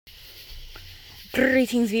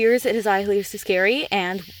Greetings, viewers. It is I, Lucy Scary,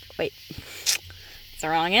 and wait, it's the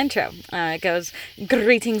wrong intro. It goes,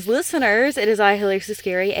 greetings, listeners. It is I, Lucy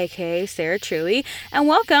Scary, aka Sarah Truly, and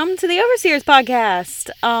welcome to the Overseers podcast.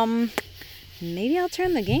 Maybe I'll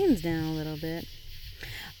turn the gains down a little bit.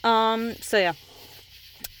 So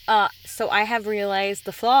I have realized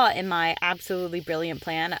the flaw in my absolutely brilliant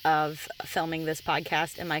plan of filming this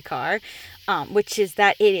podcast in my car, which is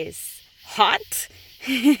that it is hot.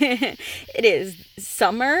 It is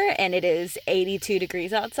summer and it is 82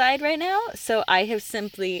 degrees outside right now. So I have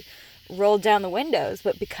simply rolled down the windows,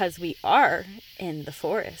 but because we are in the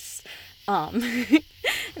forest,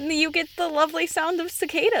 you get the lovely sound of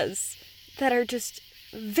cicadas that are just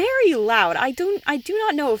very loud. I do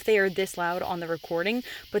not know if they are this loud on the recording,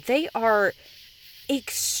 but they are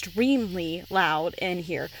extremely loud in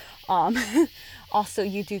here. Also,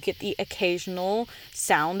 you do get the occasional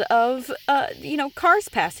sound of, cars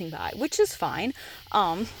passing by, which is fine.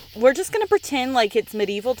 We're just going to pretend like it's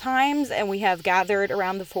medieval times and we have gathered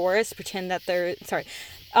around the forest, pretend that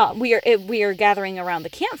we are gathering around the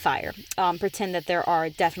campfire. Pretend that there are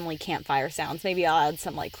definitely campfire sounds. Maybe I'll add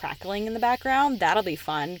some like crackling in the background. That'll be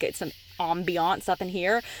fun. Get some ambiance up in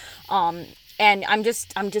here. And I'm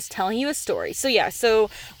just telling you a story. So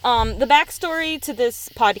the backstory to this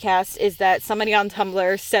podcast is that somebody on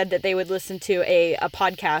Tumblr said that they would listen to a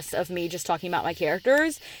podcast of me just talking about my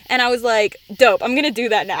characters. And I was like, dope, I'm going to do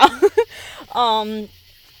that now.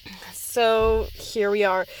 So here we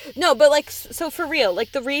are. No, but so for real,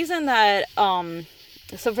 the reason that,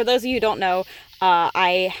 so for those of you who don't know,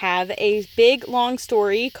 I have a big, long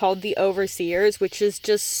story called The Overseers, which is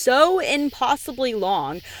just so impossibly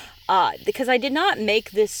long. Because I did not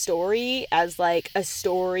make this story as a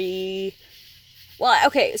story. Well,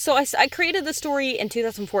 okay, so I created the story in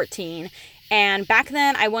 2014, and back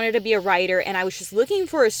then I wanted to be a writer, and I was just looking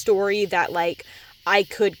for a story that I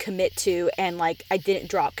could commit to and I didn't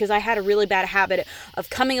drop, because I had a really bad habit of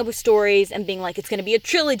coming up with stories and being it's going to be a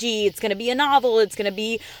trilogy, it's going to be a novel, it's going to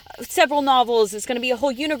be several novels, it's going to be a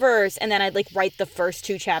whole universe, and then I'd write the first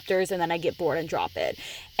 2 chapters and then I'd get bored and drop it.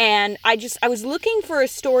 And I was looking for a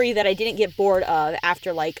story that I didn't get bored of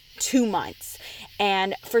after 2 months.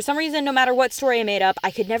 And for some reason, no matter what story I made up, I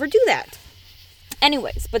could never do that.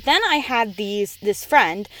 Anyways, but then I had this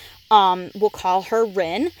friend, we'll call her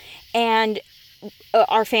Rin, and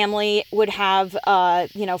our family would have,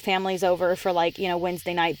 families over for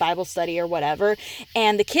Wednesday night Bible study or whatever.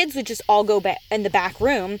 And the kids would just all go back in the back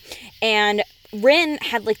room, and Rin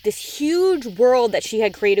had this huge world that she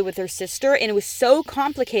had created with her sister, and it was so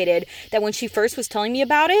complicated that when she first was telling me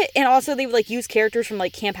about it, and also they would use characters from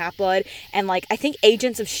Camp Half-Blood and I think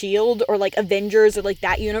Agents of S.H.I.E.L.D. or Avengers or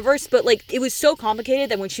that universe, but it was so complicated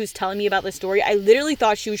that when she was telling me about the story, I literally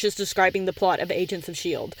thought she was just describing the plot of Agents of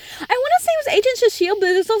S.H.I.E.L.D. I want to say it was Agents of S.H.I.E.L.D.,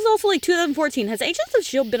 but this was also 2014. Has Agents of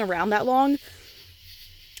S.H.I.E.L.D. been around that long?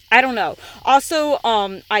 I don't know. Also,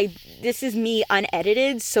 this is me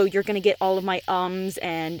unedited, so you're gonna get all of my ums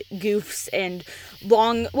and goofs and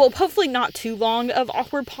hopefully not too long of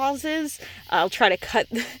awkward pauses. I'll try to cut.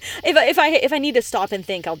 If I need to stop and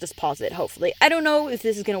think, I'll just pause it. Hopefully, I don't know if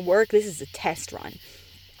this is gonna work. This is a test run.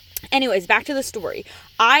 Anyways, back to the story.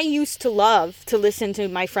 I used to love to listen to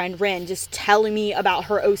my friend Rin just telling me about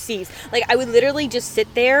her OCs. I would literally just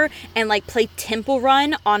sit there and play Temple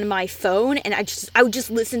Run on my phone, and I would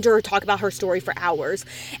just listen to her talk about her story for hours.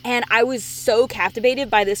 And I was so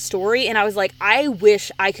captivated by this story, and I was like, I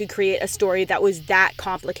wish I could create a story that was that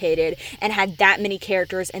complicated and had that many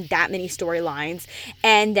characters and that many storylines.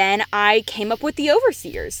 And then I came up with The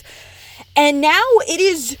Overseers. And now it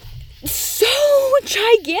is so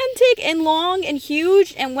gigantic and long and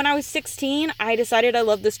huge. And when I was 16, I decided I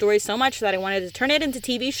loved the story so much that I wanted to turn it into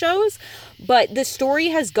TV shows. But the story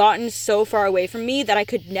has gotten so far away from me that I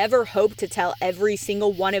could never hope to tell every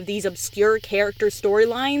single one of these obscure character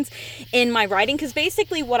storylines in my writing. Because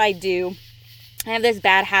basically what I do, I have this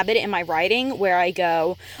bad habit in my writing where I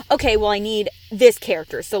go, okay, well, I need this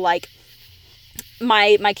character. So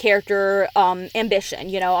my character,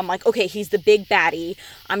 Ambition, I'm okay, he's the big baddie.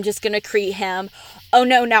 I'm just gonna create him. Oh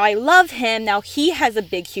no, now I love him. Now he has a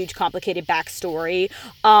big, huge, complicated backstory.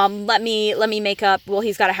 Let me make up, well,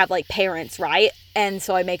 he's gotta have parents, right? And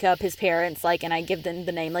so I make up his parents, and I give them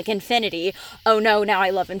the name, Infinity. Oh no, now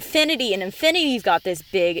I love Infinity, and Infinity's got this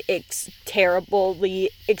big,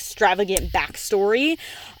 terribly extravagant backstory.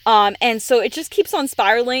 And so it just keeps on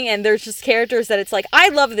spiraling, and there's just characters that it's I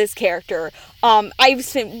love this character. I've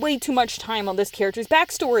spent way too much time on this character's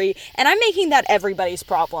backstory, and I'm making that everybody's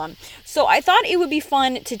problem. So I thought it would be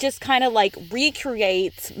fun to just kind of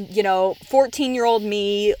recreate, 14-year-old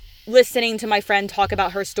me listening to my friend talk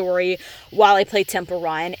about her story while I play Temple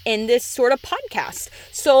Run in this sort of podcast.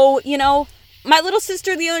 So, my little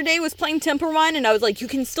sister the other day was playing Temple Run, and I was like, you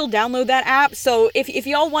can still download that app. So if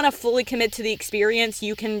y'all want to fully commit to the experience,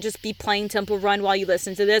 you can just be playing Temple Run while you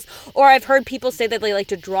listen to this. Or I've heard people say that they like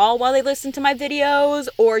to draw while they listen to my videos,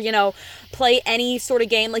 or, play any sort of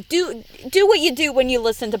game. Like, do what you do when you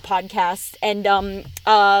listen to podcasts. And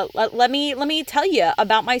let me tell you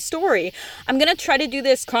about my story. I'm going to try to do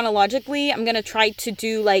this chronologically. I'm going to try to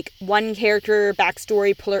do like one character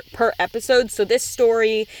backstory per episode. So this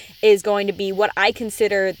story is going to be what I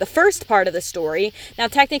consider the first part of the story. Now,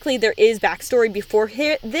 technically, there is backstory before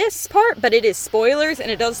this part, but it is spoilers,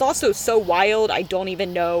 and it is also so wild, I don't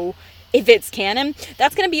even know if it's canon.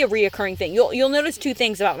 That's going to be a reoccurring thing. You'll notice two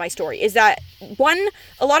things about my story. Is that, one,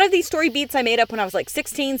 a lot of these story beats I made up when I was like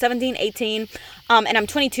 16, 17, 18, and I'm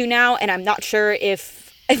 22 now, and I'm not sure if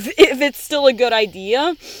it's still a good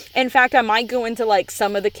idea. In fact, I might go into like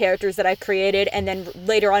some of the characters that I've created and then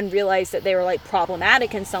later on realize that they were like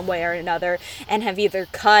problematic in some way or another, and have either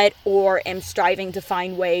cut or am striving to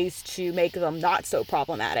find ways to make them not so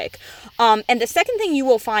problematic. And the second thing you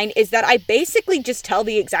will find is that I basically just tell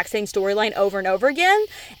the exact same storyline over and over again,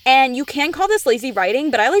 and you can call this lazy writing,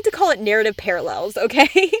 but I like to call it narrative parallels,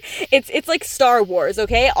 okay? It's like Star Wars,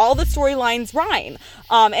 okay? All the storylines rhyme.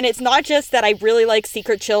 And it's not just that I really like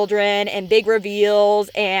secret children and big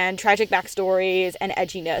reveals and tragic backstories and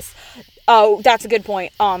edginess. Oh, that's a good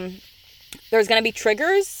point. There's going to be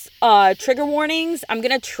trigger warnings. I'm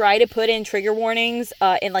going to try to put in trigger warnings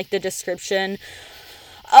in like the description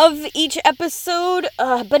of each episode,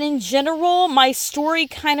 but in general, my story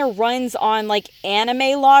kind of runs on like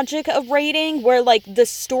anime logic of rating, where like the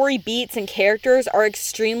story beats and characters are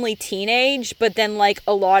extremely teenage, but then like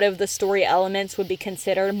a lot of the story elements would be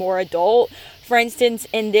considered more adult. For instance,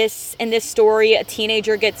 in this story, a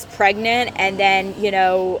teenager gets pregnant, and then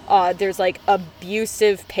there's like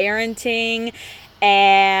abusive parenting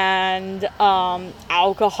and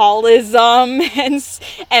alcoholism,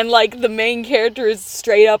 and like the main character is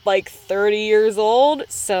straight up like 30 years old.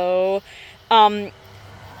 So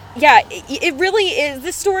yeah, it really is,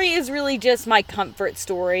 this story is really just my comfort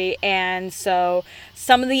story, and so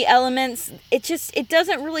some of the elements, it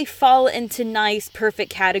doesn't really fall into nice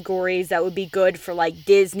perfect categories that would be good for like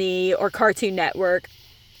Disney or Cartoon Network.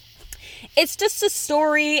 It's just a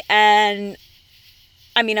story, and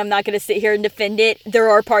I mean, I'm not going to sit here and defend it. There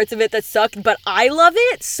are parts of it that suck, but I love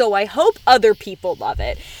it, so I hope other people love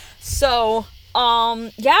it. So,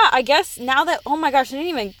 yeah, I guess now that, oh my gosh, I didn't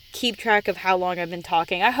even keep track of how long I've been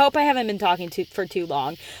talking. I hope I haven't been talking for too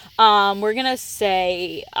long. We're going to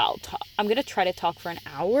say, I'm going to try to talk for an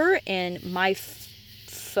hour, and my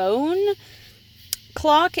phone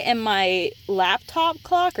clock and my laptop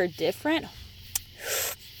clock are different.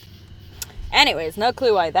 Anyways, no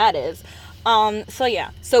clue why that is.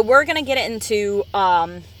 So we're gonna get into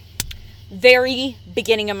very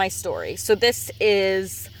beginning of my story. So this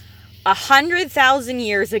is 100,000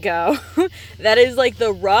 years ago. That is like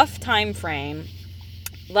the rough time frame.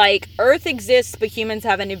 Like, Earth exists, but humans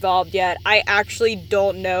haven't evolved yet. I actually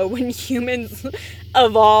don't know when humans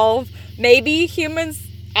evolve. Maybe humans,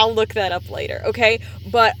 I'll look that up later, okay?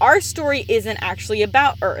 But our story isn't actually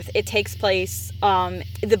about Earth. It takes place,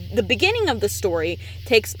 the beginning of the story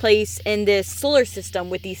takes place in this solar system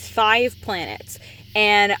with these 5 planets.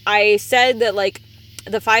 And I said that, like,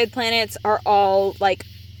 the 5 planets are all, like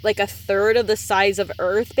a third of the size of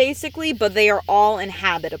Earth, basically, but they are all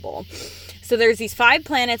inhabitable. So there's these 5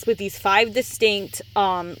 planets with these 5 distinct,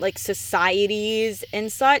 like, societies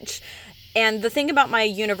and such. And the thing about my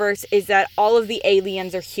universe is that all of the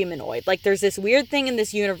aliens are humanoid. Like, there's this weird thing in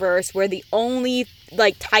this universe where the only,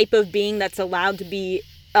 like, type of being that's allowed to be,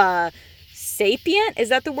 sapient, is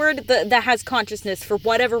that the word? That has consciousness, for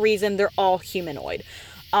whatever reason, they're all humanoid.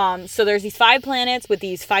 So there's these 5 planets with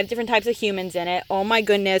these 5 different types of humans in it. Oh my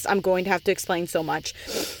goodness, I'm going to have to explain so much.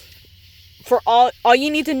 For all you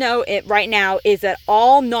need to know right now is that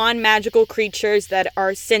all non-magical creatures that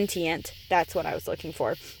are sentient, that's what I was looking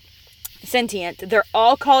for, sentient, they're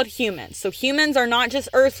all called humans. So humans are not just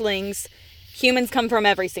earthlings. Humans come from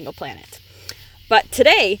every single planet. But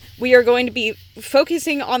today, we are going to be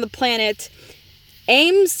focusing on the planet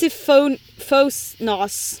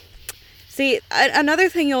Aimsiphosnos. See, another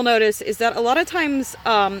thing you'll notice is that a lot of times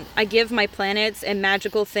I give my planets and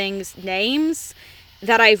magical things names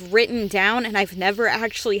that I've written down and I've never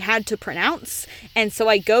actually had to pronounce. And so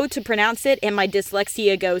I go to pronounce it and my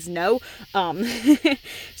dyslexia goes no.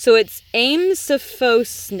 So it's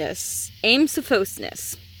Aimsiphosnos.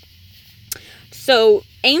 So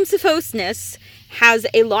Aimsiphosnos has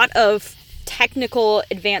a lot of technical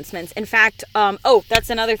advancements. In fact, that's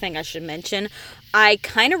another thing I should mention. I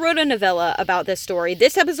kind of wrote a novella about this story.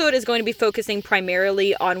 This episode is going to be focusing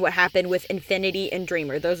primarily on what happened with Infinity and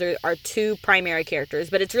Dreamer. Those are our two primary characters,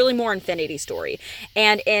 but it's really more Infinity's story.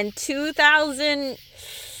 And in 2019,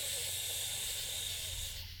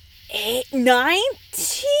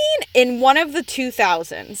 in one of the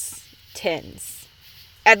 2010s,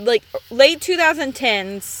 at like late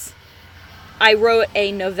 2010s, I wrote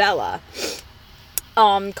a novella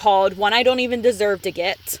called One I Don't Even Deserve to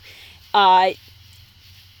Get.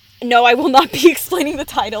 No, I will not be explaining the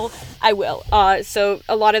title. I will. So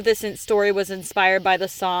a lot of this story was inspired by the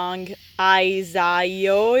song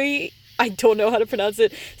Aizayoi. I don't know how to pronounce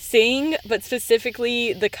it. Sing, but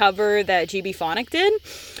specifically the cover that GB Phonic did.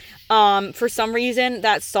 For some reason,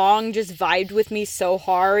 that song just vibed with me so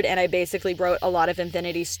hard, and I basically wrote a lot of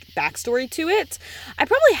Infinity's backstory to it. I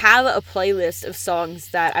probably have a playlist of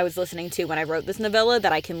songs that I was listening to when I wrote this novella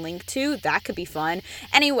that I can link to. That could be fun.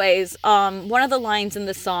 Anyways, one of the lines in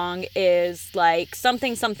the song is like,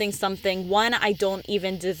 something, something, something, one I don't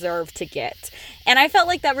even deserve to get. And I felt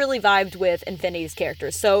like that really vibed with Infinity's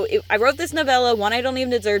characters. So I wrote this novella, One I Don't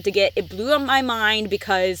Even Deserve to Get. It blew up my mind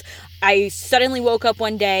because I suddenly woke up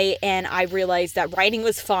one day and I realized that writing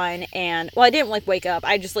was fun. And, well, I didn't like wake up.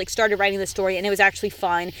 I just like started writing the story and it was actually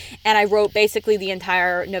fun. And I wrote basically the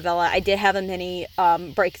entire novella. I did have a mini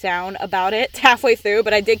breakdown about it halfway through,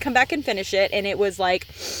 but I did come back and finish it. And it was like,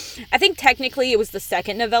 I think technically it was the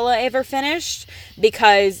second novella I ever finished,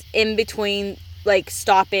 because in between like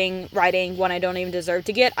stopping writing One I Don't Even Deserve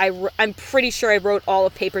to Get, I'm pretty sure I wrote all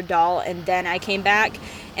of Paper Doll, and then I came back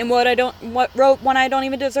and wrote One I Don't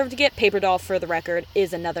Even Deserve to Get. Paper Doll, for the record,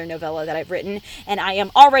 is another novella that I've written, and I am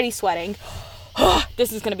already sweating.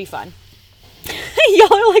 This is gonna be fun.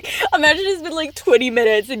 Y'all are like, imagine it's been like 20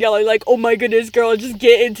 minutes and y'all are like, oh my goodness, girl, just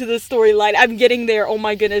get into the storyline. I'm getting there. Oh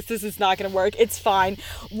my goodness, this is not gonna work. It's fine.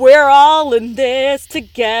 We're all in this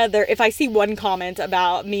together. If I see one comment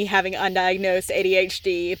about me having undiagnosed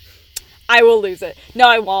ADHD, I will lose it. No,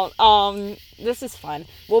 I won't. This is fun.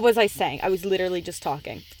 What was I saying? I was literally just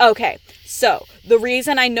talking. Okay, so the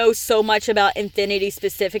reason I know so much about Infinity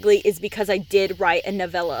specifically is because I did write a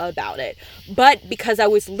novella about it. But because I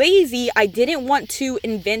was lazy, I didn't want to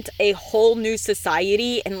invent a whole new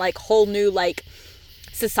society and like whole new like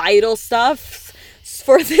societal stuff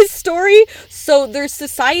for this story. So their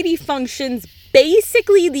society functions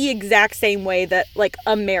basically the exact same way that like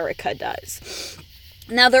America does.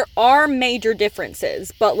 Now, there are major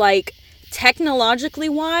differences, but, like, technologically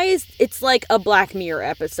wise, it's like a Black Mirror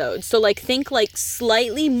episode. So, like, think, like,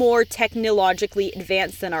 slightly more technologically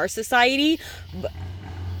advanced than our society. But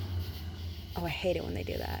oh, I hate it when they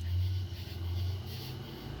do that.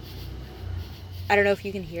 I don't know if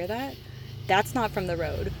you can hear that. That's not from the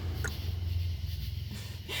road.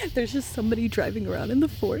 There's just somebody driving around in the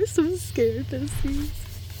forest. I'm scared, Bessie.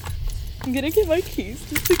 I'm gonna get my keys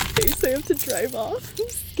just in case I have to drive off. I'm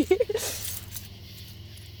scared.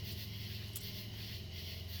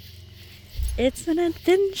 It's an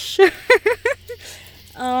adventure.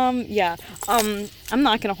 Yeah. I'm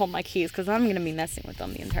not gonna hold my keys because I'm gonna be messing with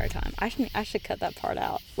them the entire time. I should cut that part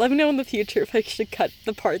out. Let me know in the future if I should cut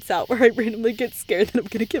the parts out where I randomly get scared that I'm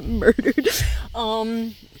gonna get murdered. Oh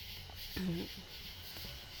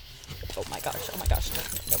my gosh.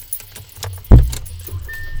 No.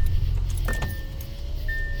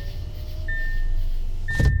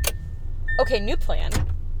 Okay, new plan.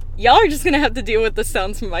 Y'all are just gonna have to deal with the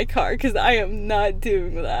sounds from my car, because I am not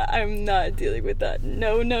doing that. I'm not dealing with that.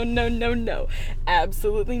 No.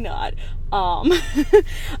 Absolutely not.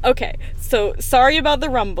 Okay, so sorry about the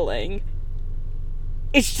rumbling.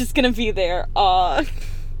 It's just gonna be there. Oh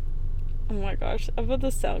my gosh, I bet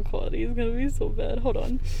the sound quality is gonna be so bad. Hold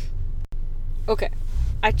on. Okay,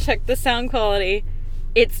 I checked the sound quality.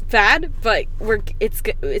 It's bad, but it's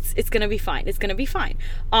gonna be fine. It's gonna be fine.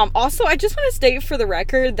 Also, I just want to state for the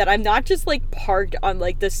record that I'm not just like parked on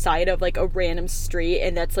like the side of like a random street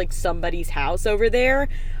and that's like somebody's house over there.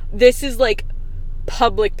 This is like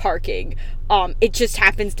public parking. It just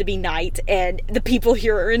happens to be night and the people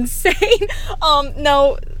here are insane.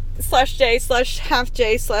 No.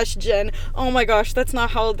 /J/half/J/Jen. Oh my gosh, that's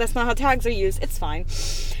not how tags are used. It's fine.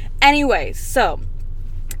 Anyway, so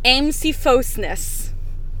Aimsifosness.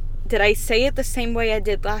 Did I say it the same way I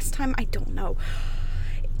did last time? I don't know.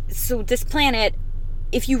 So this planet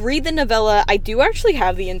if you read the novella, I do actually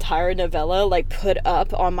have the entire novella, like, put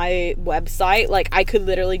up on my website. Like, I could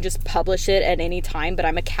literally just publish it at any time, but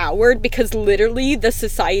I'm a coward because literally the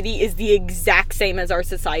society is the exact same as our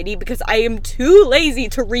society because I am too lazy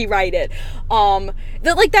to rewrite it.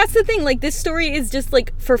 That's the thing. Like, this story is just,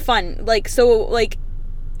 like, for fun. Like, so, like,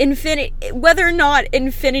 whether or not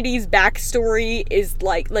Infinity's backstory is,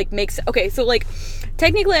 like, makes... Okay, so, like...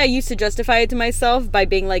 Technically, I used to justify it to myself by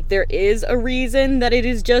being like, there is a reason that it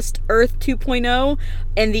is just Earth 2.0,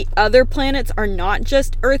 and the other planets are not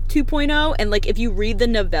just Earth 2.0, and, like, if you read the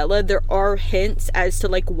novella, there are hints as to,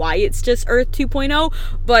 like, why it's just Earth 2.0,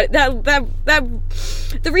 but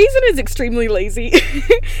the reason is extremely lazy,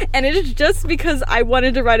 and it is just because I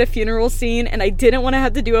wanted to write a funeral scene, and I didn't want to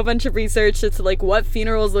have to do a bunch of research as to, like, what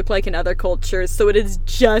funerals look like in other cultures, so it is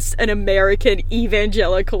just an American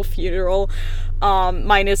evangelical funeral.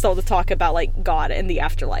 Minus all the talk about, like, God and the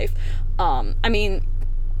afterlife.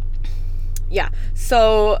 Yeah,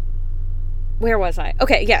 so, where was I?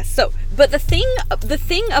 Okay, yes, so, but the thing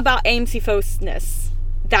about Aemsiphosness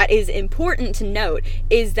that is important to note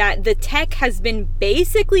is that the tech has been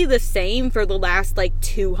basically the same for the last, like,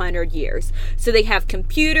 200 years. So they have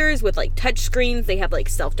computers with, like, touch screens, they have, like,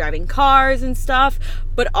 self-driving cars and stuff,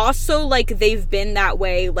 but also, like, they've been that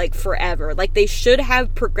way, like, forever. Like, they should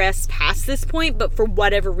have progressed past this point, but for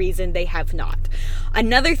whatever reason, they have not.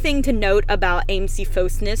 Another thing to note about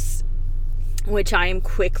Aemsiphosness, which I am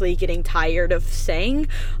quickly getting tired of saying,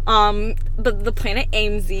 but the planet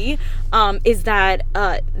Aemsey, is that,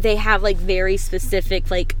 they have, like, very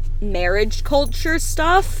specific, like, marriage culture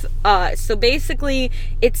stuff. So basically,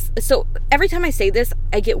 so every time I say this,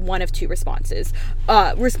 I get one of two responses.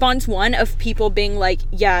 Response one of people being like,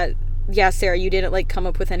 yeah, Sarah, you didn't, like, come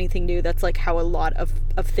up with anything new. That's, like, how a lot of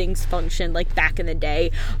things function, like, back in the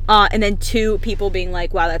day. And then two, people being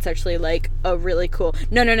like, wow, that's actually, like, a really cool...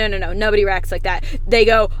 No. Nobody reacts like that. They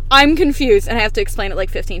go, I'm confused, and I have to explain it, like,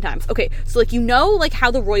 15 times. Okay, so, like, you know, like,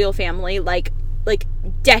 how the royal family, like,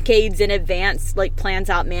 decades in advance, like, plans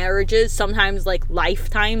out marriages, sometimes, like,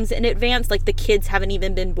 lifetimes in advance, like, the kids haven't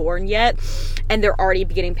even been born yet, and they're already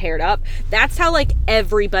getting paired up. That's how, like,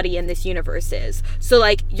 everybody in this universe is. So,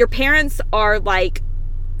 like, your parents are, like,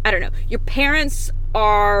 I don't know, your parents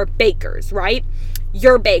are bakers, right?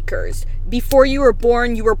 You're bakers. Before you were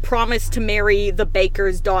born, you were promised to marry the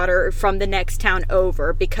baker's daughter from the next town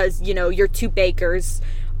over because, you know, your two bakeries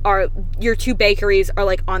are,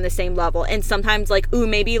 like, on the same level. And sometimes, like, ooh,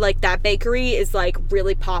 maybe, like, that bakery is, like,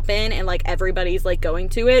 really poppin' and, like, everybody's, like, going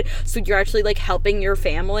to it, so you're actually, like, helping your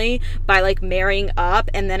family by, like, marrying up.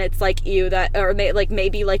 And then it's like, ew, that, or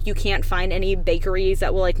maybe, like, you can't find any bakeries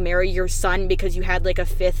that will, like, marry your son because you had, like, a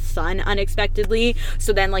fifth son unexpectedly,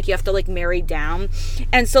 so then, like, you have to, like, marry down.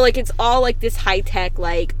 And so, like, it's all, like, this high-tech,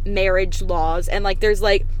 like, marriage laws, and, like, there's,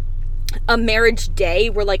 like, a marriage day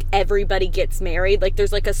where, like, everybody gets married. Like,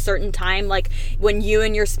 there's, like, a certain time, like, when you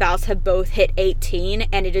and your spouse have both hit 18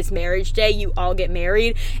 and it is marriage day, you all get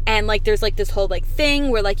married. And, like, there's, like, this whole, like, thing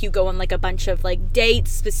where, like, you go on, like, a bunch of, like,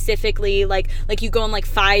 dates, specifically, like you go on, like,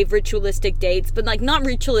 5 ritualistic dates, but, like, not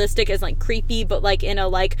ritualistic as, like, creepy, but, like, in a,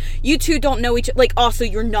 like, you two don't know each, like, also,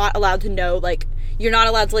 you're not allowed to know, like, you're not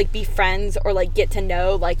allowed to, like, be friends or, like, get to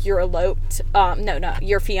know, like, your eloped,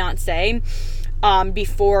 your fiance,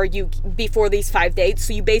 before these 5 dates.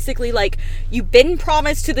 So you basically, like, you've been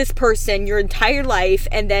promised to this person your entire life,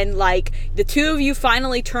 and then, like, the two of you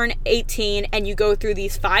finally turn 18 and you go through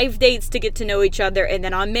these 5 dates to get to know each other, and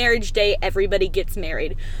then on marriage day everybody gets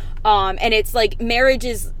married. And it's like, marriage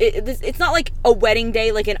is, it's not like a wedding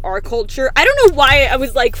day like in our culture. I don't know why I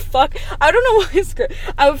was like, fuck, I don't know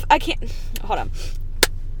why I can't, hold on,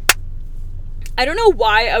 I don't know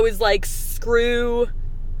why I was like, screw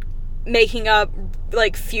making up,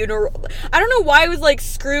 like, funeral, I don't know why I was like,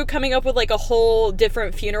 screw coming up with, like, a whole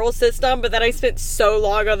different funeral system, but then I spent so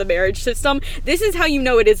long on the marriage system. This is how you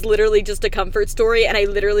know it is literally just a comfort story, and I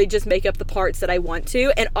literally just make up the parts that I want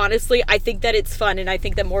to, and honestly, I think that it's fun, and I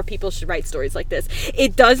think that more people should write stories like this.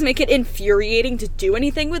 It does make it infuriating to do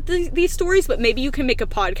anything with these stories, but maybe you can make a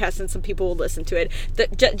podcast and some people will listen to it.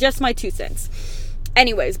 Just my 2 cents.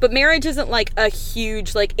 Anyways, but marriage isn't, like, a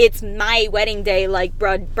huge, like, it's my wedding day, like,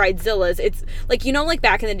 Bridezilla's. It's, like, you know, like,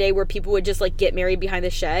 back in the day where people would just, like, get married behind the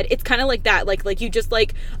shed? It's kind of like that. Like, you just,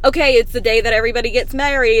 like, okay, it's the day that everybody gets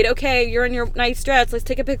married. Okay, you're in your nice dress. Let's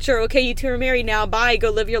take a picture. Okay, you two are married now. Bye. Go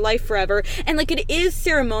live your life forever. And, like, it is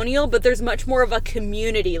ceremonial, but there's much more of a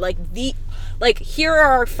community. Like, here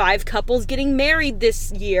are our 5 couples getting married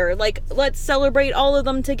this year. Like, let's celebrate all of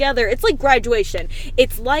them together. It's like graduation.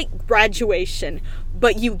 It's like graduation,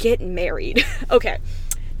 but you get married. Okay.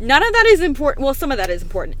 None of that is important. Well, some of that is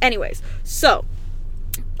important. Anyways, so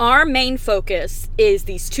our main focus is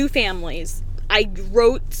these two families. I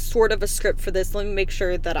wrote sort of a script for this. Let me make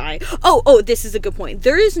sure that this is a good point.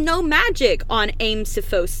 There is no magic on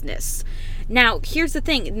Aim-Siphosnis. Now, here's the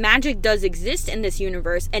thing. Magic does exist in this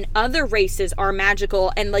universe, and other races are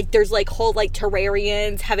magical, and, like, there's, like, whole, like,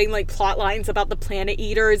 Terrarians having, like, plot lines about the planet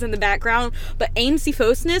eaters in the background, but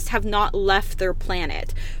Aim-Siphosnis have not left their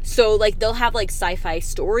planet. So, like, they'll have, like, sci-fi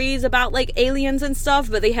stories about, like, aliens and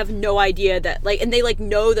stuff, but they have no idea that, like, and they, like,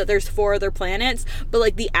 know that there's 4 other planets, but,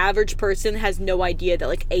 like, the average person has no idea that,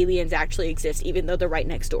 like, aliens actually exist, even though they're right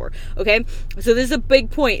next door, okay? So this is a big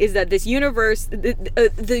point, is that this universe,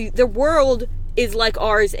 the world is like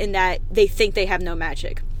ours in that they think they have no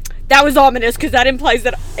magic. That was ominous, because that implies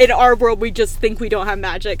that in our world we just think we don't have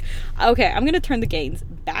magic. Okay, I'm gonna turn the gains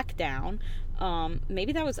back down.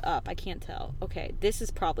 Maybe that was up, I can't tell. Okay, this is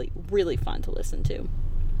probably really fun to listen to.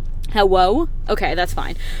 Hello? Okay, that's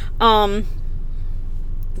fine. What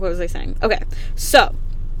was I saying? Okay, so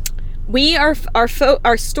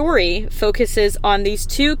our story focuses on these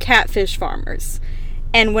 2 catfish farmers.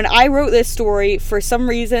 And when I wrote this story, for some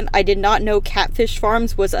reason, I did not know catfish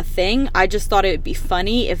farms was a thing. I just thought it would be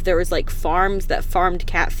funny if there was, like, farms that farmed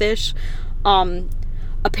catfish.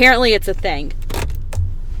 Apparently it's a thing.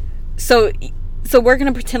 So we're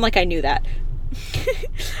gonna pretend like I knew that.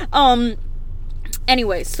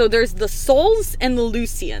 Anyway, so there's the Souls and the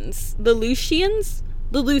Lucians. The Lucians.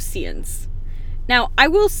 Now, I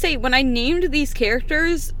will say, when I named these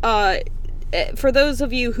characters, for those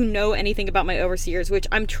of you who know anything about my Overseers, which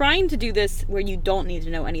I'm trying to do this where you don't need to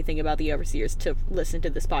know anything about the Overseers to listen to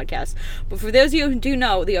this podcast, but for those of you who do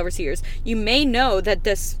know the Overseers, you may know that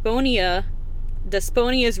Desponia's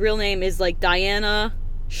real name is, like, Diana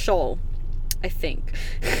Scholl, I think.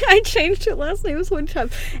 I changed her last name one time.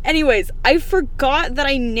 Anyways, I forgot that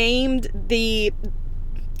I named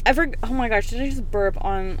oh my gosh, did I just burp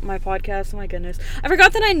on my podcast? Oh my goodness. I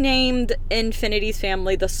forgot that I named Infinity's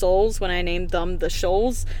family the Souls when I named them the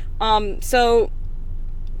Shoals. So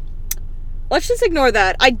let's just ignore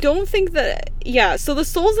that. I don't think that, yeah, so the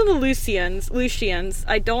Souls and the Lucians,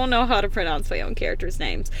 I don't know how to pronounce my own characters'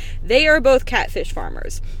 names. They are both catfish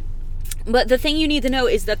farmers. But the thing you need to know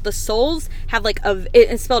is that the Souls have, like,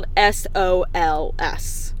 it's spelled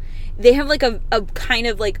S-O-L-S. They have, like, a kind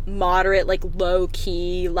of, like, moderate, like,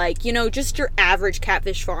 low-key, like, you know, just your average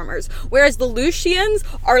catfish farmers. Whereas the Lucians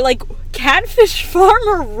are, like, catfish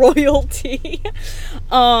farmer royalty.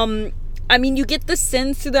 I mean, you get the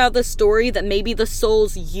sense throughout the story that maybe the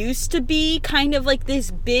Souls used to be kind of, like, this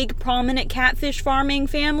big, prominent catfish farming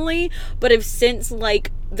family, but have since, like,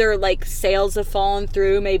 their, like, sales have fallen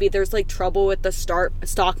through. Maybe there's, like, trouble with the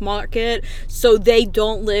stock market, so they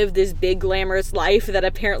don't live this big glamorous life that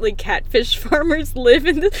apparently catfish farmers live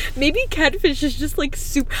in. Maybe catfish is just, like,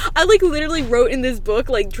 super. I, like, literally wrote in this book,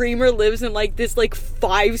 like, Dreamer lives in, like, this, like,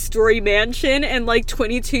 5-story mansion, and, like,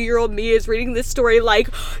 22-year-old me is reading this story like,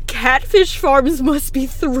 catfish farms must be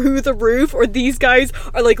through the roof, or these guys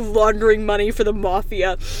are, like, laundering money for the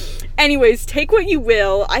mafia. Anyways, take what you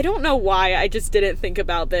will. I don't know why I just didn't think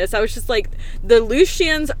about this. I was just like, the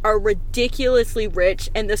Lucians are ridiculously rich,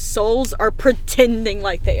 and the Souls are pretending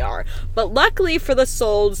like they are. But luckily for the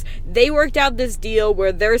Souls, they worked out this deal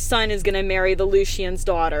where their son is gonna marry the Lucian's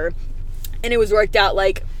daughter. And it was worked out,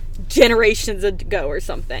 like, generations ago or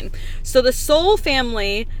something. So the Soul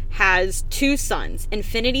family has 2 sons,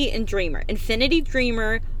 Infinity and Dreamer. Infinity,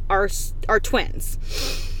 Dreamer are twins.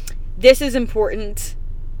 This is important.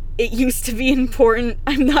 It used to be important.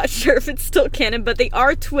 I'm not sure if it's still canon, but they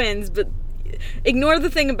are twins. But ignore the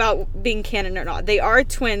thing about being canon or not. They are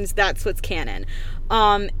twins. That's what's canon.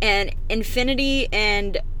 And Infinity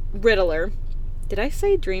and Riddler. Did I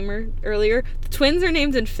say Dreamer earlier? The twins are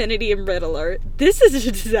named Infinity and Riddler. This is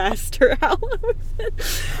a disaster.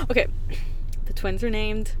 Okay. The twins are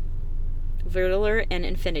named Riddler and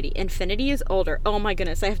Infinity. Infinity is older. Oh my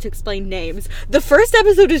goodness, I have to explain names. The first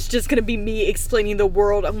episode is just gonna be me explaining the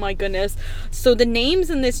world. Oh my goodness. So the names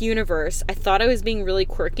in this universe, I thought I was being really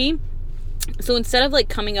quirky. So instead of, like,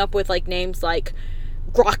 coming up with, like, names like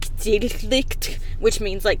Grokdiglicht, which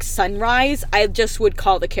means, like, sunrise, I just would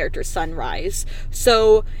call the character Sunrise.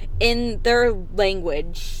 So in their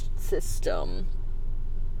language system,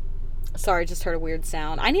 sorry, I just heard a weird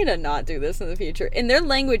sound. I need to not do this in the future. In their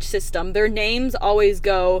language system, their names always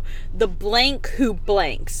go the blank who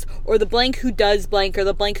blanks, or the blank who does blank, or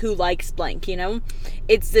the blank who likes blank, you know?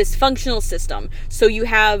 It's this functional system. So you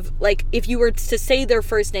have, like, if you were to say their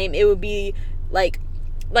first name, it would be, like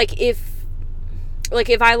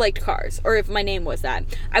if I liked cars, or if my name was that,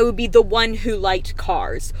 I would be the one who liked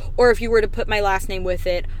cars. Or if you were to put my last name with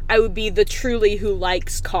it, I would be the truly who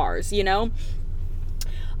likes cars, you know?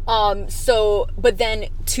 But then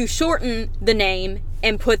to shorten the name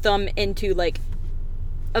and put them into like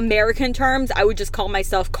American terms, I would just call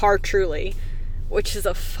myself Car Truly, which is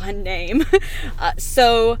a fun name.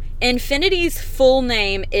 So Infinity's full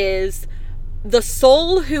name is the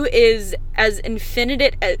soul who is as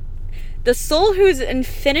infinite as the soul who is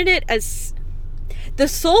infinite as the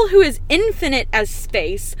soul who is infinite as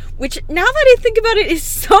space, which now that I think about it is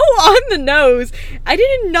so on the nose. I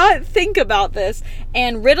did not think about this.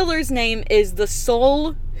 And Riddler's name is the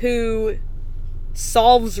soul who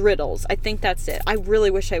solves riddles. I think that's it. I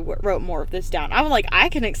really wish I wrote more of this down. I'm like, I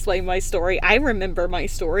can explain my story. I remember my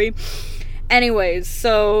story. Anyways,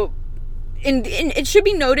 so it should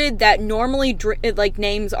be noted that normally like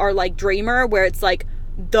names are like Dreamer, where it's like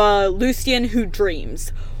the Lucian who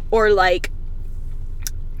dreams, or like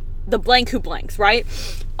the blank who blanks, right?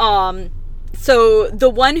 So the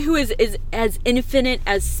one who is as infinite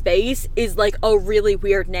as space is like a really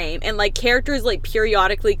weird name, and like characters like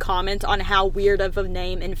periodically comment on how weird of a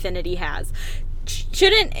name Infinity has.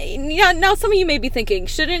 Now some of you may be thinking,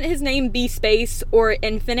 shouldn't his name be Space or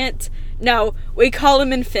Infinite? No, we call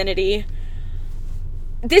him Infinity.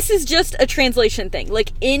 This is just a translation thing.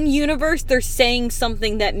 Like, in universe, they're saying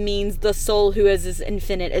something that means the soul who is as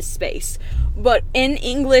infinite as space. But in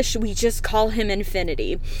English, we just call him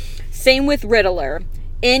Infinity. Same with Riddler.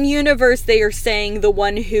 In universe, they are saying the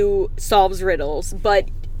one who solves riddles. But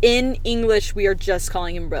in English, we are just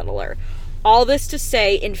calling him Riddler. All this to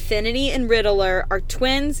say, Infinity and Riddler are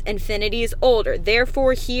twins. Infinity is older.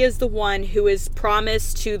 Therefore, he is the one who is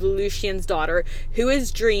promised to the Lucian's daughter, who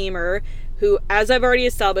is Dreamer, who, as I've already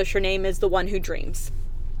established, her name is the one who dreams.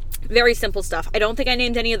 Very simple stuff. I don't think I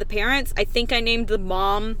named any of the parents. I think I named the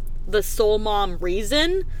mom, the soul mom,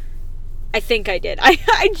 Reason. I think I did.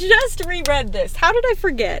 I just reread this. How did I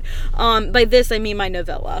forget? By this, I mean my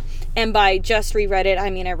novella. And by just reread it, I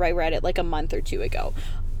mean I reread it like a month or two ago.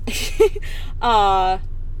 So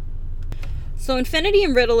Infinity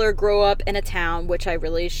and Riddler grow up in a town, which I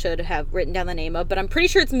really should have written down the name of, but I'm pretty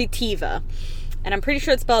sure it's Mitiva. And I'm pretty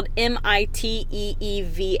sure it's spelled Miteeva.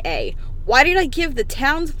 Why did I give the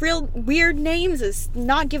towns real weird names? Is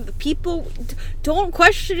not give the people... Don't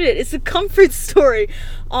question it. It's a comfort story.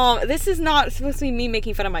 This is not supposed to be me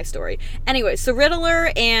making fun of my story. Anyway, so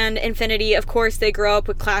Riddler and Infinity, of course, they grow up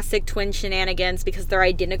with classic twin shenanigans because they're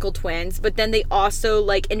identical twins. But then they also,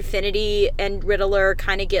 like, Infinity and Riddler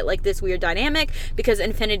kind of get, like, this weird dynamic because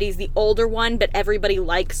Infinity's the older one, but everybody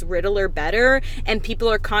likes Riddler better. And people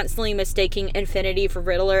are constantly mistaking Infinity for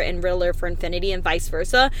Riddler and Riddler for Infinity and vice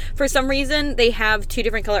versa. For some reason, they have two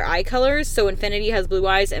different color eye colors. So Infinity has blue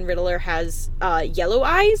eyes and Riddler has yellow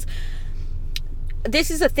eyes.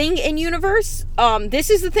 This is a thing in universe.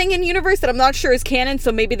 This is the thing in universe that I'm not sure is canon,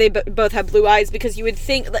 so maybe they both have blue eyes, because you would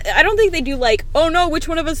think... I don't think they do, like, oh no, which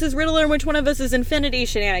one of us is Riddler and which one of us is Infinity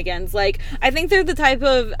shenanigans. Like, I think they're the type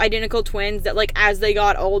of identical twins that, like, as they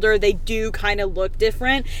got older, they do kind of look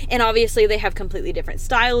different, and obviously they have completely different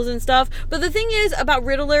styles and stuff. But the thing is about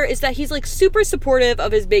Riddler is that he's, like, super supportive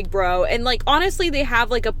of his big bro, and, like, honestly, they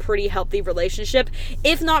have, like, a pretty healthy relationship,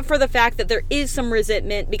 if not for the fact that there is some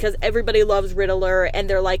resentment because everybody loves Riddler, and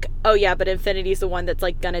they're like, oh yeah, but Infinity's the one that's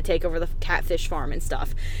like gonna take over the catfish farm and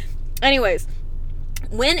stuff. Anyways,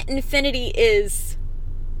 when Infinity is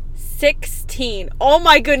 16, oh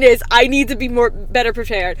my goodness, I need to be better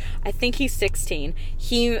prepared. I think he's 16.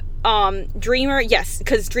 Dreamer, yes,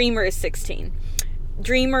 because Dreamer is 16.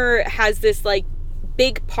 Dreamer has this like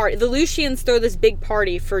big party. The Lucians throw this big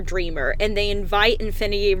party for Dreamer, and they invite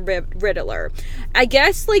Infinity and Riddler. I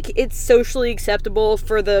guess, like, it's socially acceptable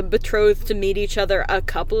for the betrothed to meet each other a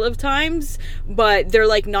couple of times, but they're,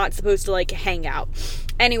 like, not supposed to, like, hang out.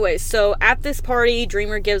 Anyways, so at this party,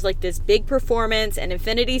 Dreamer gives, like, this big performance, and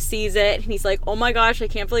Infinity sees it, and he's like, oh my gosh, I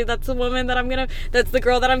can't believe that's the woman that's the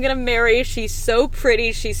girl that I'm gonna marry. She's so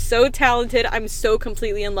pretty, she's so talented, I'm so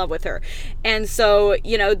completely in love with her. And so,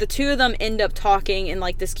 you know, the two of them end up talking in,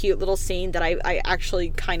 like, this cute little scene that I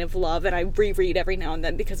actually kind of love, and I reread every now and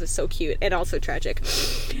then because it's so cute, and also tragic.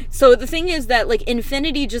 So the thing is that, like,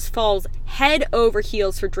 Infinity just falls head over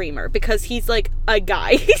heels for Dreamer, because he's, like, a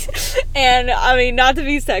guy. And, I mean, not to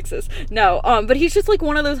be sexist, no, but he's just like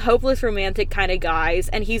one of those hopeless romantic kind of guys,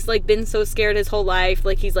 and he's like been so scared his whole life.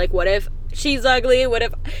 Like, he's like, what if she's ugly? What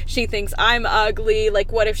if she thinks I'm ugly?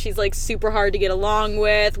 Like, what if she's like super hard to get along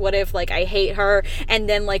with? What if like I hate her? And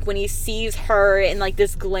then like when he sees her in like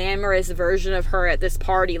this glamorous version of her at this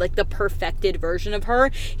party, like the perfected version of her,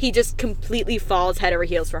 he just completely falls head over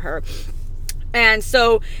heels for her. And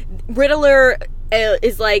so Riddler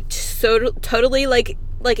is like so totally like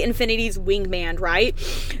like Infinity's wingman, right?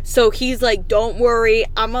 So he's like, don't worry,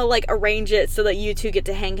 I'm gonna like arrange it so that you two get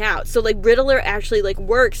to hang out. So like Riddler actually like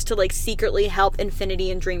works to like secretly help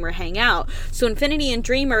Infinity and Dreamer hang out. So Infinity and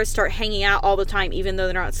Dreamer start hanging out all the time, even though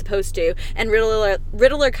they're not supposed to. And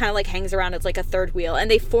Riddler kind of like hangs around as like a third wheel, and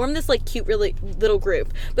they form this like cute, really little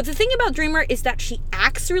group. But the thing about Dreamer is that she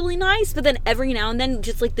acts really nice, but then every now and then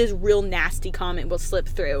just like this real nasty comment will slip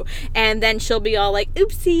through, and then she'll be all like,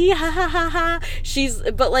 oopsie, ha ha ha ha.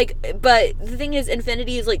 But the thing is,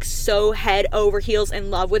 Infinity is like so head over heels in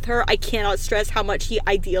love with her. I cannot stress how much he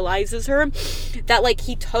idealizes her, that like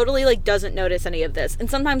he totally like doesn't notice any of this. And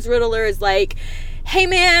sometimes Riddler is like, hey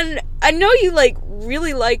man, I know you like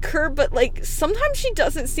really like her, but like sometimes she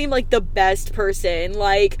doesn't seem like the best person,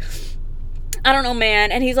 like I don't know,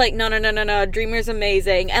 man. And he's like, no, Dreamer's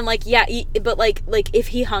amazing. And like, yeah, but like if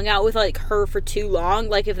he hung out with like her for too long,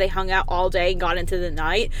 like if they hung out all day and got into the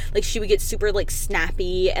night, like she would get super like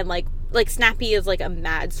snappy, and like snappy is like a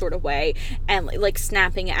mad sort of way, and like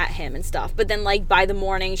snapping at him and stuff. But then like by the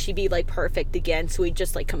morning she'd be like perfect again, so we'd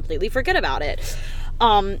just like completely forget about it.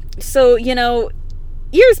 So, you know,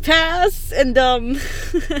 years pass, and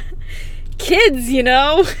kids, you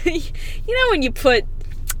know when you put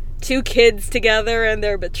two kids together and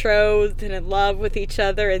they're betrothed and in love with each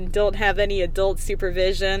other and don't have any adult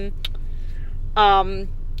supervision.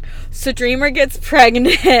 So Dreamer gets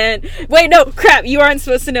pregnant. Wait, no, crap, you aren't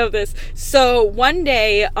supposed to know this. So one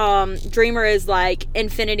day, Dreamer is like,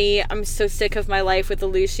 Infinity, I'm so sick of my life with the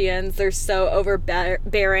Lucians. They're so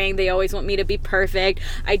overbearing. They always want me to be perfect.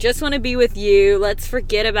 I just want to be with you. Let's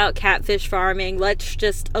forget about catfish farming. Let's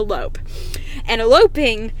just elope. And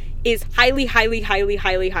eloping is highly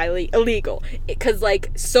illegal, because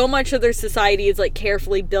like so much of their society is like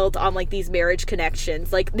carefully built on like these marriage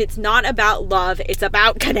connections. Like it's not about love, it's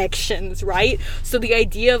about connections, right? So the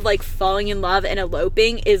idea of like falling in love and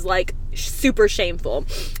eloping is like super shameful.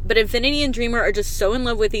 But Infinity and Dreamer are just so in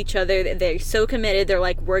love with each other, they're so committed, they're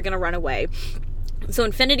like, we're gonna run away. So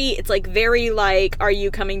Infinity, it's like very like, are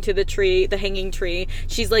you coming to the tree, the hanging tree?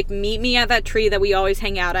 She's like, meet me at that tree that we always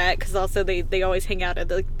hang out at, because also they always hang out at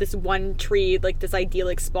like this one tree, like this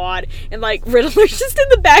idyllic spot, and like Riddler's just in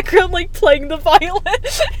the background like playing the violin.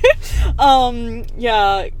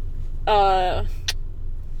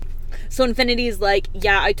 So Infinity's like,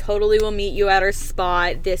 yeah, I totally will meet you at our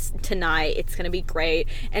spot tonight. It's gonna be great.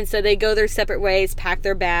 And so they go their separate ways, pack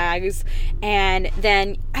their bags, and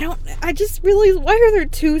then I just realized, why are there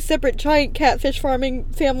two separate giant catfish farming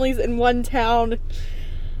families in one town?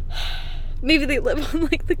 Maybe they live on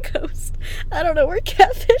like the coast. I don't know where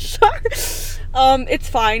catfish are. It's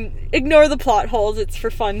fine. Ignore the plot holes. It's for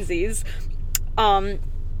funsies.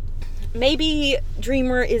 Maybe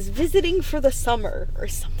Dreamer is visiting for the summer or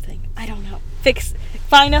something. I don't know.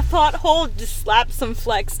 Find a plot hole, just slap some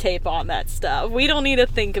flex tape on that stuff. We don't need to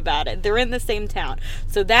think about it. They're in the same town.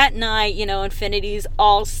 So that night, you know, Infinity's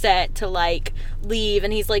all set to like leave,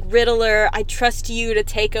 and he's like, Riddler, I trust you to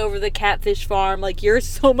take over the catfish farm. Like, you're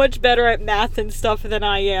so much better at math and stuff than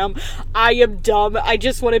I am. I am dumb. I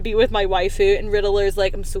just want to be with my waifu. And Riddler's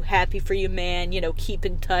like, I'm so happy for you, man. You know, keep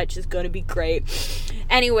in touch. It's gonna be great.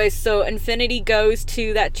 Anyway, so Infinity goes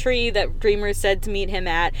to that tree that Dreamer said to meet him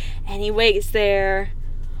at, and he waits there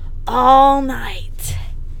all night,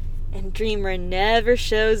 and Dreamer never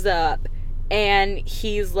shows up. And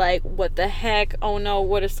he's like, what the heck? Oh no,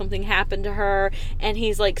 what if something happened to her? And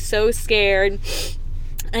he's like so scared,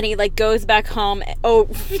 and he like goes back home. Oh,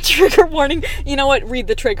 trigger warning. You know what? Read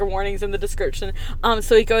the trigger warnings in the description.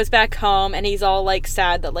 So he goes back home, and he's all like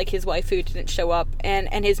sad that like his waifu didn't show up,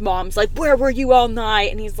 and his mom's like, where were you all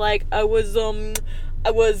night? And he's like, I was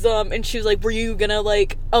and she was like, were you gonna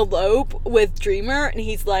like elope with Dreamer? And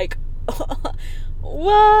he's like,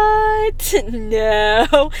 what?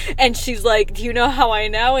 No. And she's like, do you know how I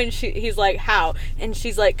know? And he's like, how? And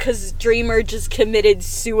she's like, 'cause Dreamer just committed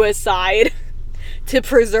suicide to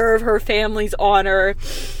preserve her family's honor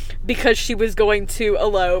because she was going to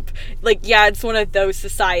elope. Like, yeah, it's one of those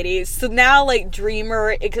societies. So now, like,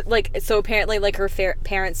 Dreamer, so apparently, like, her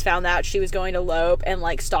parents found out she was going to elope and,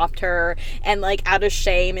 like, stopped her, and, like, out of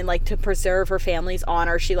shame and, like, to preserve her family's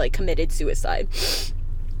honor, she, like, committed suicide.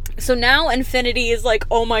 So now Infinity is like,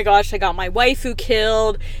 oh my gosh, I got my waifu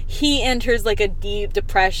killed. He enters like a deep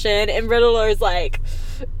depression, and Riddler is like,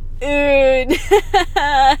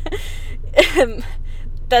 that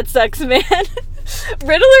sucks, man.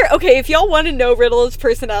 Riddler, okay, if y'all want to know Riddler's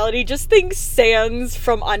personality, just think Sans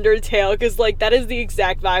from Undertale, because, like, that is the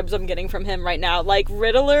exact vibes I'm getting from him right now. Like,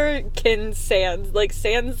 Riddler kin Sans. Like,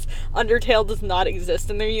 Sans Undertale does not exist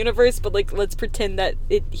in their universe, but, like, let's pretend that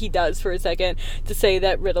he does for a second to say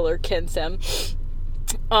that Riddler kins him.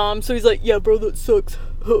 So he's like, yeah, bro, that sucks.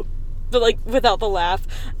 But like without the laugh.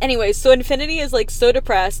 Anyway, so Infinity is like so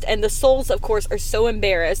depressed, and the souls, of course, are so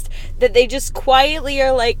embarrassed that they just quietly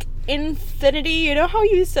are like, Infinity, you know how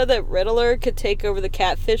you said that Riddler could take over the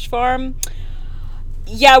catfish farm?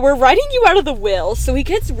 Yeah, we're writing you out of the will. So he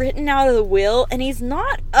gets written out of the will, and he's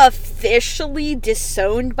not officially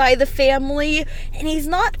disowned by the family, and he's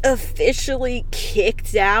not officially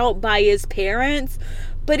kicked out by his parents,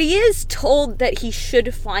 but he is told that he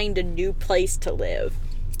should find a new place to live.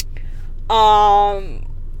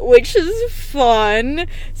 Which is fun.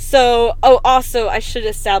 So, also, I should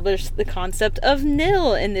establish the concept of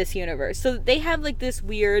nil in this universe. So they have like this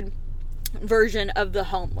weird version of the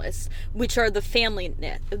homeless, which are the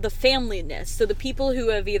familyness. So the people who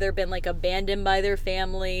have either been like abandoned by their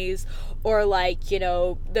families, or like, you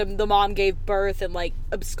know, the mom gave birth and like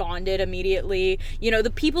absconded immediately. You know, the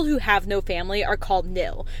people who have no family are called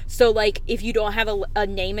nil. So like if you don't have a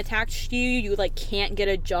name attached to you, you like can't get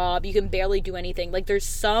a job, you can barely do anything. Like there's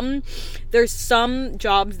some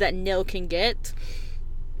jobs that nil can get.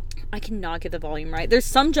 I cannot get the volume right. There's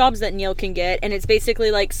some jobs that Neil can get, and it's basically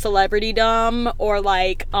like celebritydom or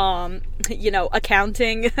like, you know,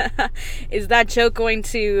 accounting. Is that joke going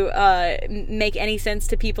to make any sense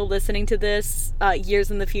to people listening to this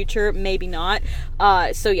years in the future? Maybe not.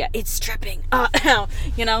 So yeah, it's stripping.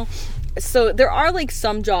 You know? So there are like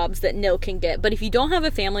some jobs that nil can get, but if you don't have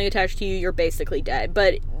a family attached to you, you're basically dead.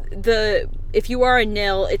 But if you are a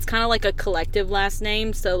nil, it's kind of like a collective last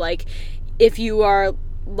name. So like if you are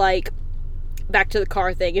like, back to the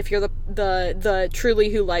car thing, if you're the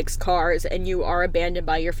truly who likes cars and you are abandoned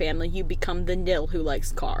by your family, you become the nil who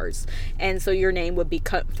likes cars, and so your name would be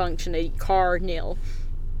functionally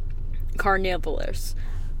Carnivorous.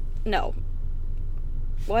 No.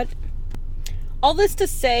 What? All this to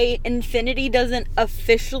say, Infinity doesn't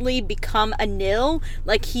officially become a nil.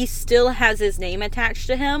 Like, he still has his name attached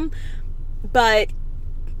to him, but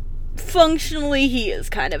functionally he is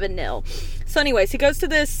kind of a nil. So anyways, he goes to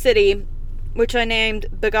this city, which I named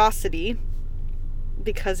Bugocity,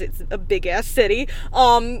 because it's a big ass city.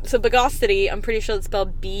 So Bugocity, I'm pretty sure it's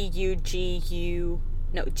spelled Begusiti,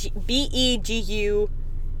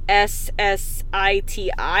 I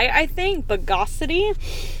think. Bugocity.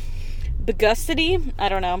 I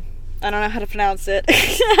don't know how to pronounce it.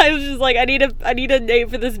 I was just like, I need a name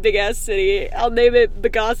for this big ass city. I'll name it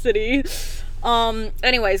Bugocity.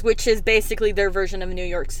 Anyways, which is basically their version of New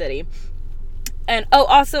York City. And,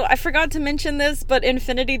 also, I forgot to mention this, but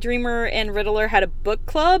Infinity, Dreamer, and Riddler had a book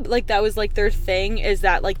club. Like, that was, like, their thing, is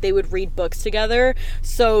that, like, they would read books together.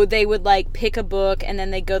 So they would, like, pick a book, and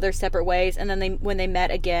then they'd go their separate ways, and then when they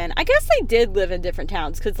met again, I guess they did live in different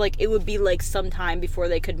towns, because, like, it would be, like, some time before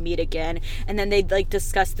they could meet again, and then they'd, like,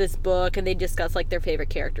 discuss this book, and they'd discuss, like, their favorite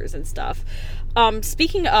characters and stuff.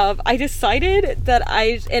 Speaking of, I decided that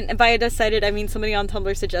and by decided, I mean somebody on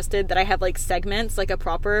Tumblr suggested that I have, like, segments, like a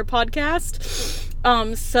proper podcast.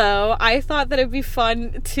 So I thought that it'd be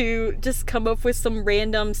fun to just come up with some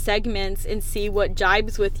random segments and see what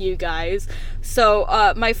jibes with you guys.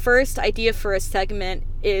 So, my first idea for a segment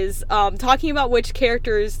is, talking about which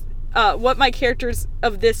characters, what my characters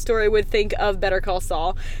of this story would think of Better Call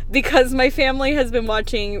Saul, because my family has been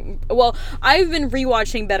I've been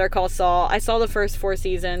rewatching Better Call Saul. I saw the first 4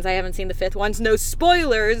 seasons. I haven't seen the 5th one. No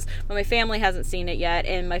spoilers, but my family hasn't seen it yet,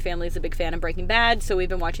 and my family's a big fan of Breaking Bad, so we've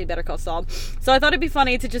been watching Better Call Saul. So I thought it'd be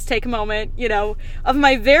funny to just take a moment, you know, of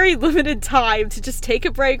my very limited time to just take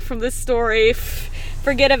a break from this story.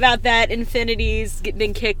 Forget about that. Infinity's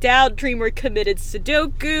been kicked out. Dreamer committed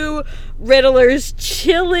Sudoku. Riddler's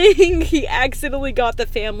chilling. He accidentally got the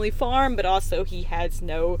family farm, but also he has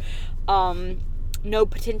no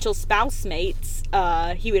potential spouse mates.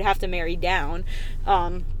 He would have to marry down.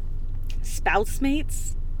 Spouse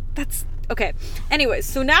mates? That's okay. Anyways,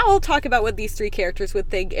 so now I'll talk about what these 3 characters would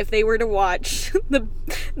think if they were to watch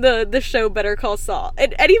the show Better Call Saul.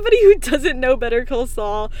 And anybody who doesn't know Better Call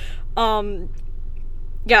Saul,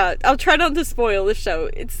 yeah, I'll try not to spoil the show.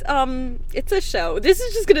 It's a show. This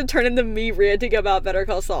is just gonna turn into me ranting about Better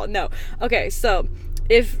Call Saul. No. Okay, so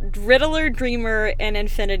if Riddler, Dreamer, and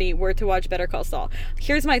Infinity were to watch Better Call Saul,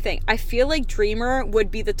 here's my thing. I feel like Dreamer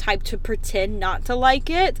would be the type to pretend not to like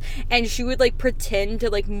it, and she would, like, pretend to,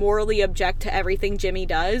 like, morally object to everything Jimmy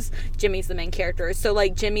does. Jimmy's the main character. So,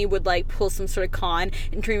 like, Jimmy would, like, pull some sort of con,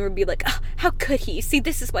 and Dreamer would be like, oh, how could he? See,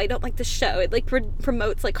 this is why I don't like the show. It, like,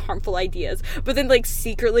 promotes, like, harmful ideas. But then, like,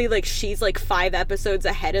 secretly, like, she's, like, 5 episodes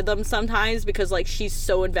ahead of them sometimes, because, like, she's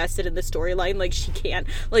so invested in the storyline, like, she can't,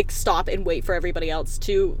 like, stop and wait for everybody else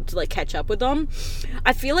to like catch up with them.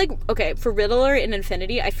 I feel like, okay, for Riddler and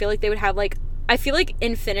Infinity, I feel like they would have like, I feel like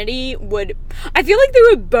Infinity would, I feel like they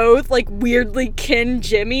would both, like, weirdly kin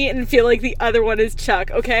Jimmy and feel like the other one is Chuck,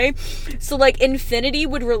 okay? So, like, Infinity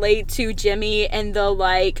would relate to Jimmy and the,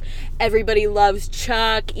 like, everybody loves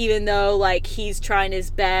Chuck, even though, like, he's trying his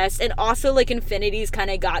best. And also, like, Infinity's kind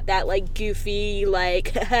of got that, like, goofy,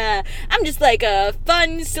 like, I'm just, like, a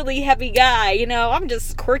fun, silly, happy guy, you know? I'm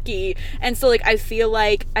just quirky. And so, like, I feel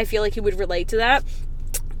like he would relate to that.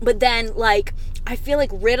 But then, like, I feel like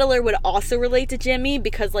Riddler would also relate to Jimmy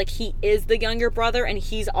because, like, he is the younger brother and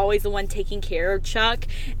he's always the one taking care of Chuck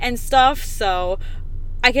and stuff. So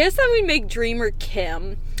I guess that would make Dreamer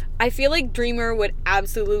Kim. I feel like Dreamer would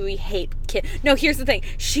absolutely hate Kim. No, here's the thing.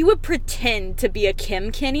 She would pretend to be a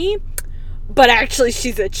Kim Kinney, but actually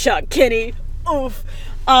she's a Chuck Kinney. Oof.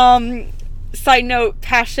 Side note,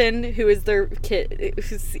 Passion, who is their kid,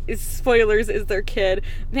 spoilers, is their kid.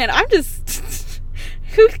 Man, I'm just...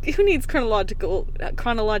 Who needs who needs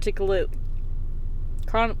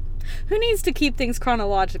to keep things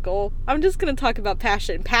chronological? I'm just gonna talk about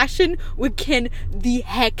Passion. Passion would kin the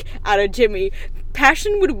heck out of Jimmy.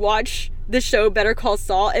 Passion would watch the show Better Call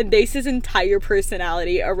Saul and base his entire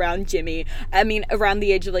personality around Jimmy. I mean, around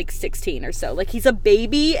the age of, like, 16 or so. Like, he's a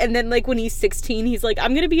baby, and then, like, when he's 16, he's like,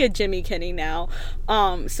 I'm gonna be a Jimmy Kinney now.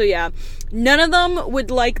 So yeah. None of them would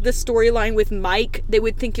like the storyline with Mike. They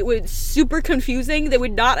would think it was super confusing. They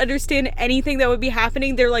would not understand anything that would be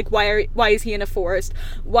happening. They're like, why is he in a forest?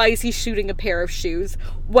 Why is he shooting a pair of shoes?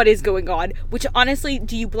 What is going on? Which, honestly,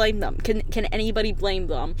 do you blame them? Can anybody blame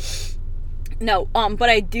them? No, but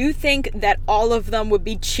I do think that all of them would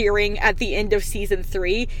be cheering at the end of season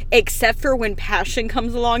 3, except for when Passion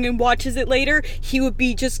comes along and watches it later. He would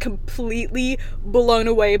be just completely blown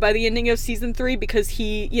away by the ending of season 3 because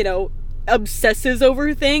he, you know, obsesses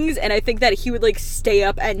over things, and I think that he would, like, stay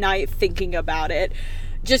up at night thinking about it.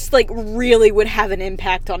 Just, like, really would have an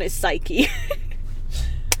impact on his psyche.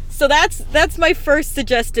 So that's my first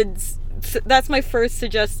suggested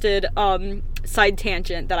side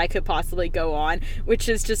tangent that I could possibly go on, which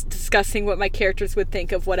is just discussing what my characters would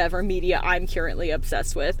think of whatever media I'm currently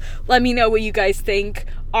obsessed with. Let me know what you guys think.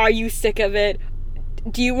 Are you sick of it?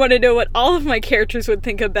 Do you want to know what all of my characters would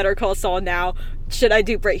think of Better Call Saul now? Should I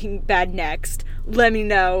do Breaking Bad next? Let me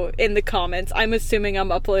know in the comments. I'm assuming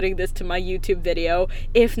I'm uploading this to my YouTube video.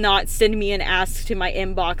 If not, send me an ask to my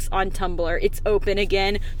inbox on Tumblr. It's open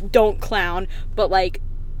again. Don't clown. But, like,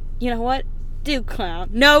 you know what? Do clown.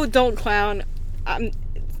 No, don't clown.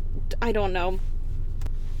 I don't know.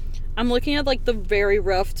 I'm looking at, like, the very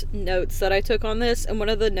rough notes that I took on this, and one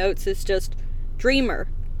of the notes is just Dreamer.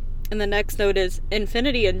 And the next note is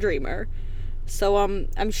Infinity and Dreamer. So,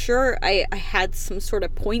 I'm sure I had some sort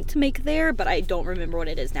of point to make there, but I don't remember what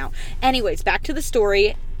it is now. Anyways, back to the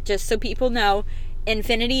story. Just so people know,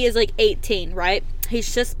 Infinity is, like, 18, right?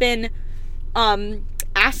 He's just been,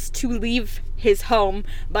 asked to leave his home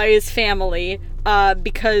by his family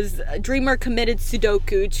because Dreamer committed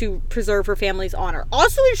Sudoku to preserve her family's honor.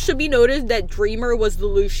 Also, it should be noted that Dreamer was the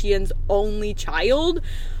Lucians' only child.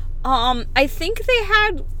 I think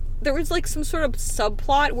there was, like, some sort of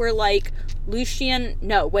subplot where, like,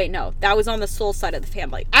 that was on the Soul side of the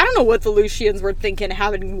family. I don't know what the Lucians were thinking,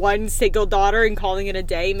 having one single daughter and calling it a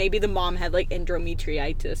day. Maybe the mom had, like,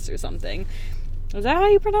 endometritis or something. Is that how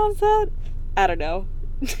you pronounce that? I don't know.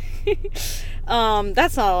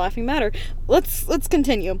 That's not a laughing matter. Let's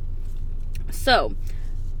continue. So,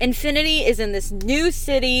 Infinity is in this new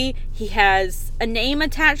city. He has a name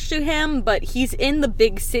attached to him, but he's in the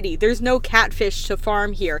big city. There's no catfish to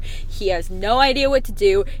farm here. He has no idea what to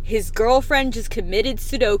do. His girlfriend just committed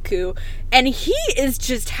Sudoku, and he is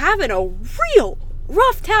just having a real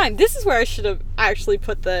rough time. This is where I should have actually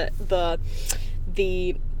put the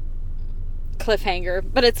cliffhanger,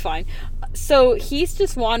 but it's fine. So he's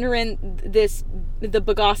just wandering the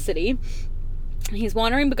Bogosity. He's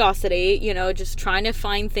wandering Bogosity, you know, just trying to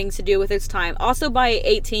find things to do with his time. Also, by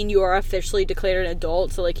 18, you are officially declared an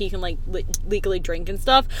adult, so, like, he can, like, legally drink and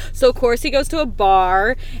stuff. So, of course, he goes to a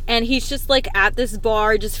bar, and he's just, like, at this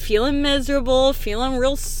bar, just feeling miserable, feeling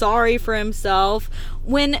real sorry for himself,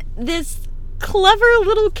 when this clever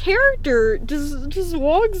little character just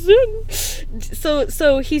walks in.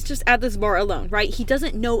 So he's just at this bar alone, right? He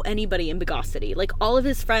doesn't know anybody in Bogosity. Like, all of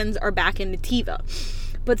his friends are back in Nativa.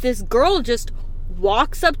 But this girl just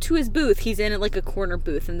walks up to his booth. He's in, like, a corner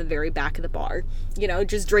booth in the very back of the bar, you know,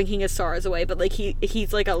 just drinking his sorrows away. But, like,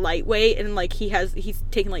 he's like a lightweight, and, like, he's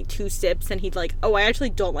taken, like, 2 sips, and he's like, oh, I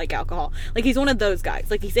actually don't like alcohol. Like, he's one of those guys.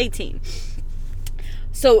 Like, he's 18.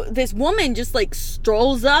 So this woman just like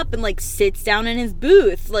strolls up and like sits down in his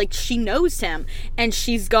booth, like she knows him, and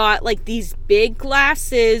she's got like these big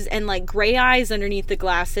glasses and like gray eyes underneath the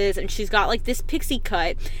glasses, and she's got like this pixie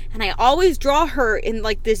cut, and I always draw her in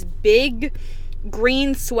like this big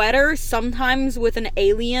green sweater, sometimes with an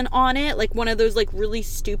alien on it, like one of those like really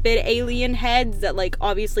stupid alien heads that like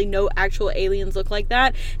obviously no actual aliens look like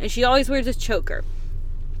that, and she always wears a choker.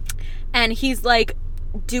 And he's like,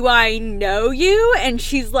 do I know you? And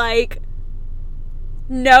she's like,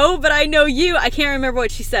 no, but I know you. I can't remember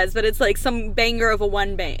what she says, but it's like some banger of a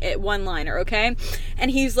one-liner, okay?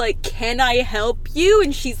 And he's like, can I help you?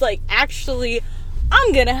 And she's like, actually,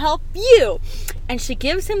 I'm gonna help you. And she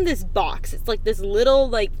gives him this box. It's like this little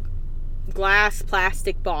like glass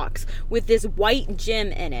plastic box with this white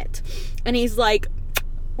gem in it. And he's like,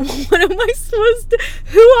 what am I supposed to,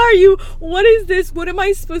 who are you? What is this? What am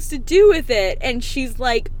I supposed to do with it? And she's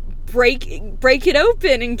like, break it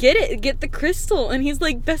open and get the crystal. And he's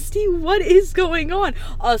like, bestie, what is going on?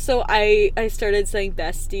 Also, I started saying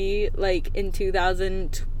bestie like in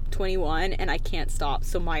 2021 and I can't stop,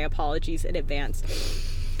 so my apologies in advance.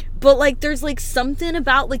 But like there's like something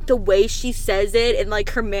about like the way she says it and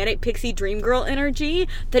like her manic pixie dream girl energy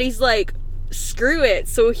that he's like, screw it.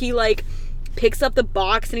 So he like picks up the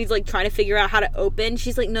box and he's like trying to figure out how to open.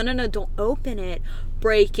 She's like, no, don't open it,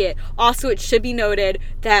 break it. Also, it should be noted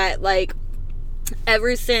that like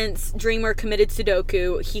ever since Dreamer committed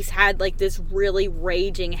Sudoku, he's had like this really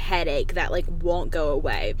raging headache that like won't go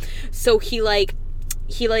away. So he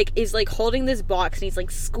is like holding this box and he's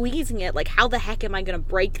like squeezing it, like how the heck am I gonna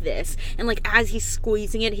break this? And like as he's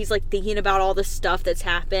squeezing it, he's like thinking about all the stuff that's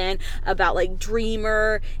happened, about like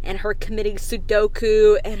Dreamer and her committing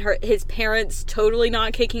Sudoku and his parents totally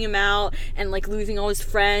not kicking him out and like losing all his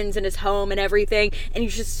friends and his home and everything. And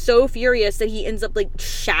he's just so furious that he ends up like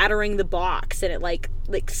shattering the box, and it like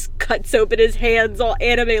cuts open his hands all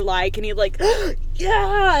anime like, and he like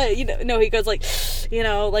yeah, he goes like,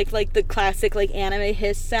 like the classic like anime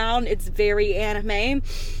hiss sound. It's very anime.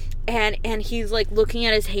 And he's like looking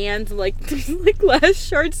at his hands and like there's like glass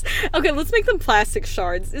shards. Okay, let's make them plastic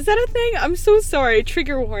shards. Is that a thing? I'm so sorry,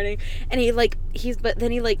 trigger warning. And but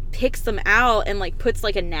then he like picks them out and like puts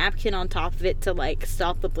like a napkin on top of it to like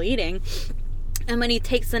stop the bleeding. And when he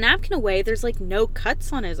takes the napkin away, there's like no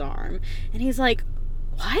cuts on his arm. And he's like,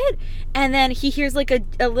 what? And then he hears like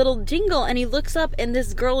a little jingle, and he looks up and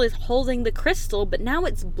this girl is holding the crystal, but now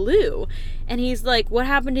it's blue. And he's like, what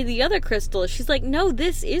happened to the other crystal? She's like, no,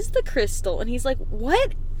 this is the crystal. And he's like,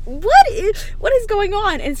 what is going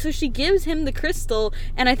on? And so she gives him the crystal,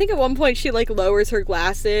 and I think at one point she like lowers her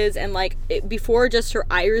glasses, and like before just her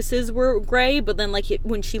irises were gray, but then like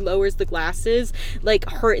when she lowers the glasses, like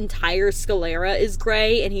her entire sclera is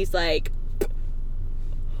gray. And he's like,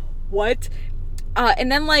 what?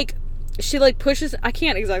 And then like she like pushes, I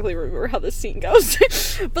can't exactly remember how this scene goes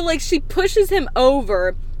but like she pushes him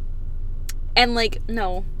over, and like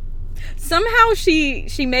no, somehow she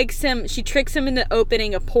tricks him into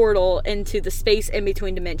opening a portal into the space in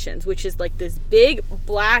between dimensions, which is like this big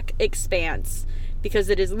black expanse, because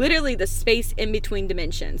it is literally the space in between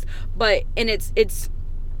dimensions. But and it's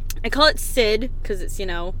I call it SID because it's,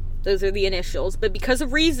 those are the initials, but because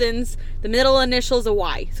of reasons the middle initial is a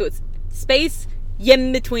Y, so it's space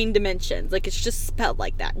in between dimensions. Like, it's just spelled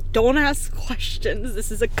like that. Don't ask questions.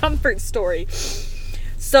 This is a comfort story.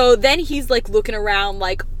 So then he's like looking around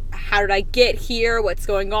like, how did I get here? What's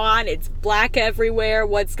going on? It's black everywhere.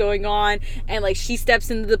 What's going on? And like she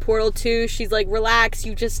steps into the portal too. She's like, relax,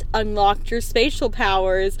 you just unlocked your spatial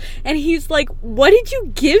powers. And he's like, what did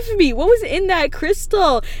you give me? What was in that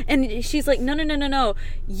crystal? And she's like, no.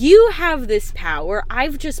 You have this power.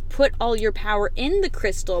 I've just put all your power in the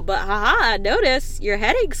crystal. But haha, notice your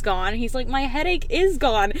headache's gone. And he's like, my headache is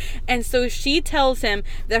gone. And so she tells him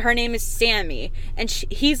that her name is Sammy. And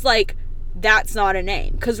he's like, that's not a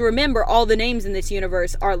name, because remember, all the names in this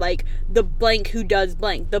universe are like the blank who does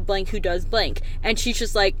blank, the blank who does blank. And she's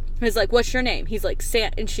just like, he's like, what's your name? He's like,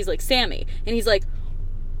 and she's like, Sammy. And he's like,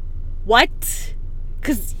 what?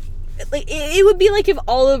 Because like it would be like if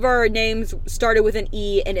all of our names started with an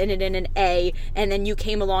E and ended in an A, and then you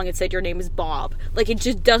came along and said your name is Bob. Like, it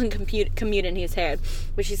just doesn't commute in his head.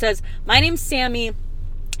 But she says, my name's Sammy.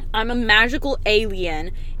 I'm a magical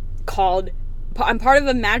alien I'm part of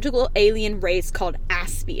a magical alien race called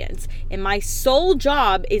Aspians, and my sole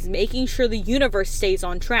job is making sure the universe stays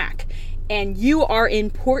on track. and you are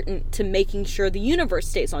important to making sure the universe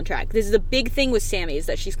stays on track. This is a big thing with Sammy, is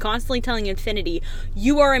that she's constantly telling Infinity,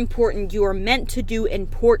 you are important, you are meant to do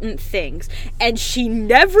important things, and she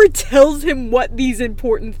never tells him what these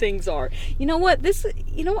important things are. You know what,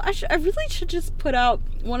 I really should just put out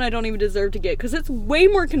one I don't even deserve to get, because it's way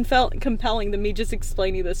more compelling than me just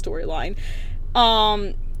explaining the storyline.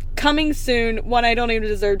 Coming soon, one I don't even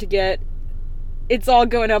deserve to get. It's all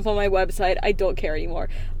going up on my website. I don't care anymore.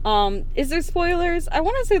 Is there spoilers? I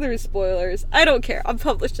want to say there's spoilers. I don't care. I'm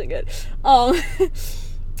publishing it.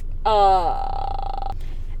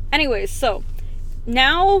 Anyways, so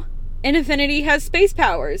now Infinity has space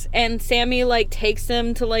powers, and Sammy takes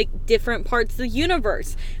them to different parts of the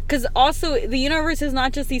universe, because also the universe is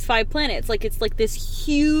not just these 5 planets. It's this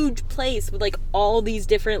huge place with all these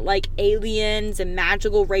different aliens and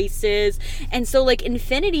magical races, and so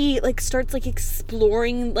Infinity starts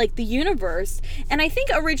exploring the universe. And I think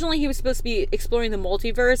originally he was supposed to be exploring the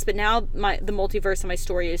multiverse, but now the multiverse in my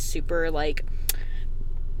story is super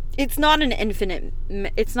it's not an infinity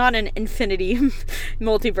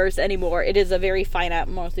multiverse anymore. It is a very finite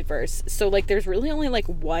multiverse. So there's really only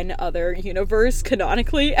one other universe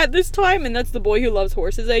canonically at this time, and that's The Boy Who Loves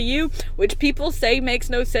Horses AU, which people say makes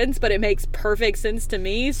no sense, but it makes perfect sense to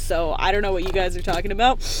me. So I don't know what you guys are talking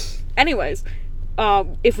about. Anyways,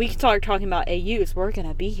 if we start talking about AUs, we're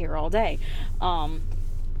gonna be here all day. I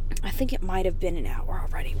think it might have been an hour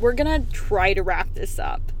already. We're gonna try to wrap this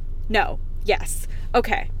up. No. Yes.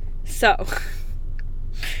 Okay. So,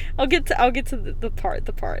 I'll get to the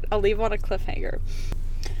part. I'll leave on a cliffhanger.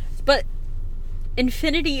 But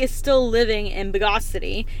Infinity is still living in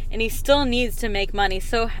Bogosity, and he still needs to make money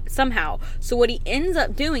somehow. So what he ends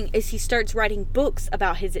up doing is he starts writing books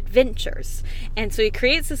about his adventures. And so he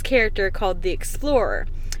creates this character called the Explorer.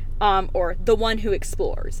 Or the One Who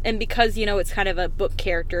Explores. And because, it's kind of a book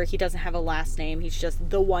character, he doesn't have a last name, he's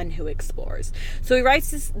just the One Who Explores. So he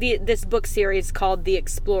writes this book series called the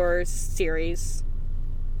Explorers series.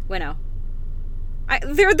 There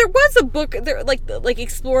was a book there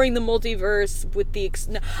exploring the multiverse with the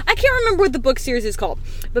I can't remember what the book series is called,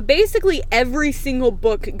 but basically every single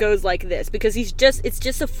book goes like this, because it's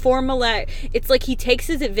just a formula. It's he takes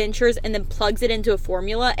his adventures and then plugs it into a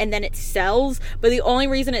formula, and then it sells, but the only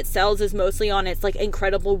reason it sells is mostly on its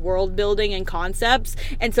incredible world building and concepts.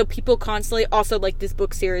 And so people constantly also this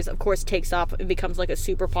book series of course takes off and becomes a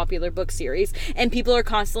super popular book series, and people are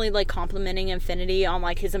constantly complimenting Infinity on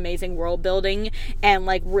his amazing world building and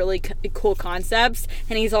really cool concepts,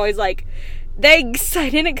 and he's always thanks, I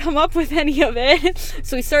didn't come up with any of it.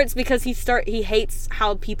 So he starts, because he hates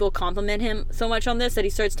how people compliment him so much on this, that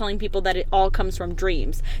he starts telling people that it all comes from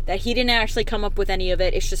dreams, that he didn't actually come up with any of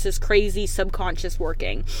it, it's just his crazy subconscious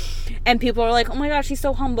working. And people are oh my gosh, he's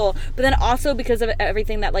so humble. But then also because of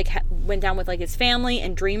everything that went down with his family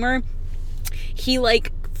and Dreamer, he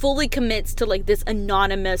fully commits to this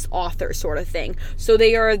anonymous author sort of thing. So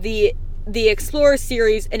they are the Explorer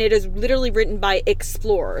series, and it is literally written by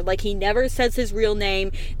Explorer. He never says his real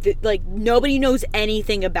name. Nobody knows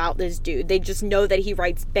anything about this dude. They just know that he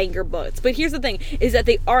writes banger books. But here's the thing, is that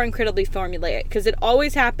they are incredibly formulaic, because it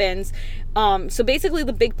always happens. So basically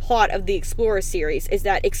the big plot of the Explorer series is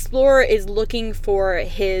that Explorer is looking for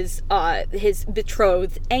his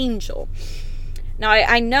betrothed Angel. Now,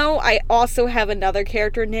 I know I also have another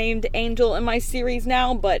character named Angel in my series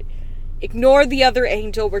now, but ignore the other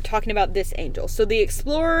Angel. We're talking about this Angel. So the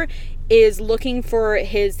Explorer is looking for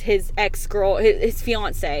his ex-girl, his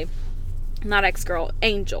fiance, not ex-girl,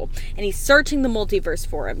 Angel. And he's searching the multiverse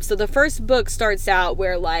for him. So the first book starts out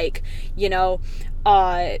where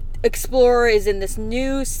Explorer is in this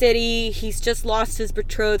new city. He's just lost his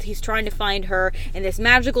betrothed. He's trying to find her, and this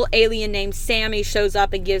magical alien named Sammy shows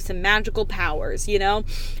up and gives him magical powers, and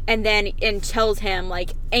tells him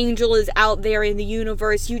Angel is out there in the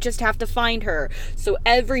universe, you just have to find her. So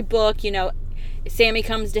every book, Sammy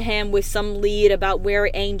comes to him with some lead about where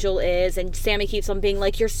Angel is, and Sammy keeps on being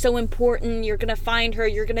you're so important, you're gonna find her,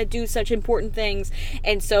 you're gonna do such important things.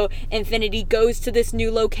 And so Infinity goes to this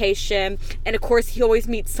new location, and of course he always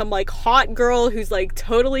meets some hot girl who's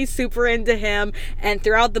totally super into him, and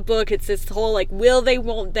throughout the book it's this whole will they,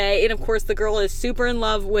 won't they, and of course the girl is super in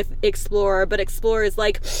love with Explorer, but Explorer is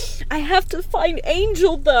I have to find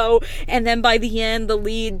Angel though. And then by the end the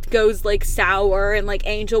lead goes sour, and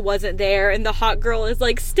Angel wasn't there, and the hot girl is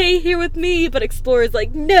stay here with me, but Explorer is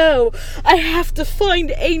no, I have to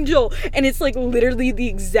find Angel. And it's literally the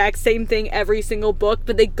exact same thing every single book,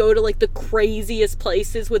 but they go to the craziest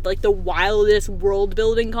places with the wildest world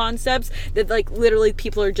building concepts that literally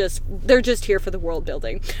people are they're just here for the world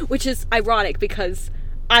building, which is ironic because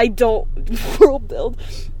I don't world build.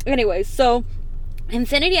 Anyway, so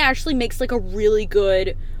Infinity actually makes like a really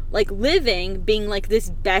good like living being like this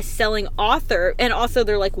best-selling author, and also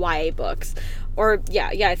they're like YA books, or yeah,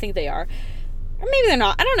 I think they are, or maybe they're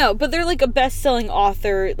not, I don't know, but they're like a best-selling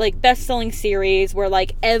author, like best-selling series where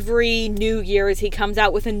like every New Year's he comes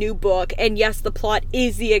out with a new book, and yes, the plot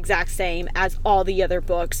is the exact same as all the other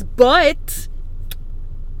books, but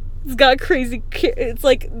it's got crazy, it's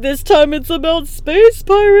like, this time it's about space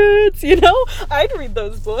pirates, you know? I'd read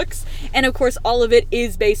those books. And of course, all of it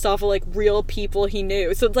is based off of, like, real people he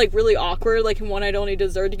knew. So it's, like, really awkward, like, in One I Don't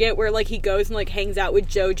Deserve to Get, where, like, he goes and, like, hangs out with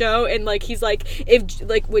JoJo, and, like, he's, like,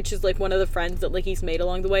 which is, like, one of the friends that, like, he's made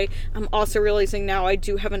along the way. I'm also realizing now I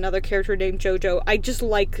do have another character named JoJo. I just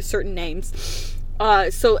like certain names.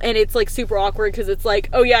 And it's, like, super awkward, because it's like,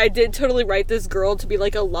 oh, yeah, I did totally write this girl to be,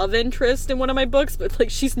 like, a love interest in one of my books, but,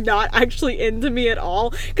 like, she's not actually into me at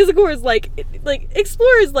all, because, of course, like,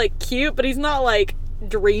 Explorer is, like, cute, but he's not, like,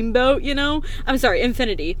 Dreamboat, you know? I'm sorry,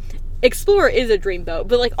 Infinity. Explorer is a dreamboat,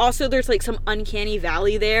 but, like, also there's, like, some uncanny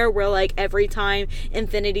valley there where, like, every time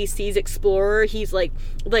Infinity sees Explorer, he's, like,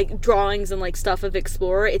 drawings and, like, stuff of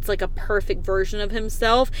Explorer. It's, like, a perfect version of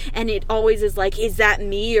himself, and it always is, like, is that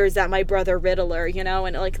me, or is that my brother Riddler, you know?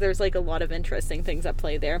 And, like, there's, like, a lot of interesting things at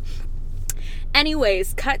play there.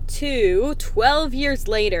 Anyways, cut to 12 years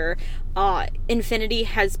later, Infinity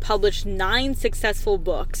has published 9 successful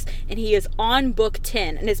books, and he is on book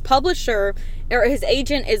 10, and his publisher, or his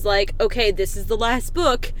agent, is like, okay, this is the last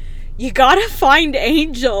book, you gotta find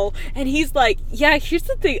Angel. And he's like, yeah, here's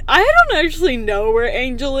the thing, I don't actually know where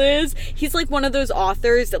Angel is. He's like one of those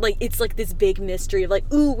authors that, like, it's like this big mystery of,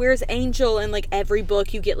 like, ooh, where's Angel? And, like, every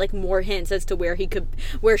book you get, like, more hints as to where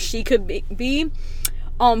she could be.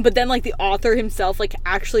 But then, like, the author himself, like,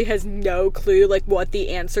 actually has no clue, like, what the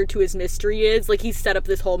answer to his mystery is. Like, he's set up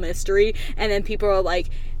this whole mystery, and then people are like,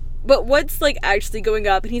 but what's, like, actually going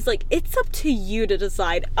up? And he's like, it's up to you to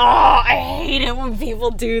decide. Oh, I hate it when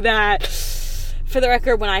people do that. For the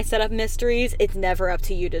record, when I set up mysteries, it's never up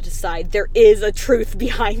to you to decide. There is a truth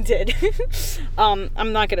behind it.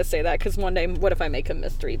 I'm not gonna say that, because one day, what if I make a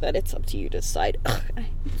mystery that it's up to you to decide? Ugh,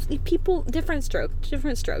 people, different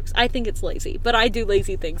strokes. I think it's lazy, but I do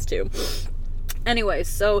lazy things too. Anyway,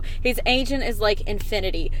 so his agent is like,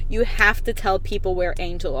 Infinity, you have to tell people where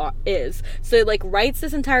Angel is. So he, like, writes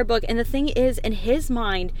this entire book, and the thing is, in his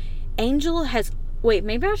mind, Angel has... Wait,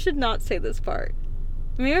 maybe I should not say this part.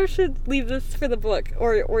 Maybe I should leave this for the book,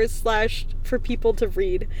 or slash for people to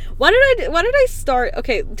read. Why did I start?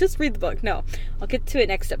 Okay, just read the book. No, I'll get to it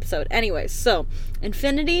next episode. Anyway, so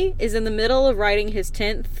Infinity is in the middle of writing his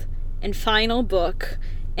 10th and final book,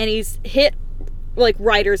 and he's hit, like,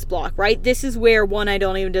 writer's block, right? This is where One I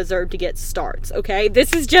Don't Even Deserve to Get starts, okay?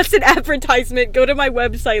 This is just an advertisement. Go to my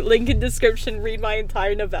website, link in description, read my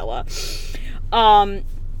entire novella.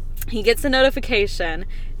 He gets a notification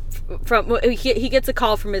from, he gets a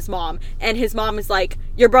call from his mom, and his mom is like,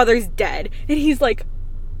 your brother's dead. And he's like,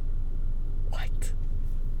 what?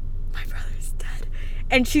 My brother's dead?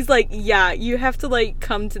 And she's like, yeah, you have to, like,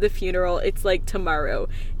 come to the funeral. It's, like, tomorrow.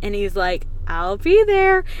 And he's like, I'll be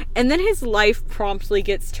there. And then his life promptly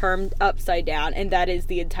gets turned upside down, and that is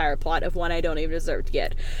the entire plot of One I Don't Even Deserve to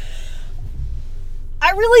Get.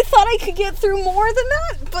 I really thought I could get through more than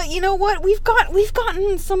that, but you know what? We've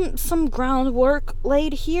gotten some groundwork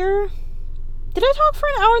laid here. Did I talk for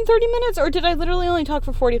an hour and 30 minutes, or did I literally only talk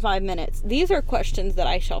for 45 minutes? These are questions that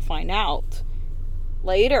I shall find out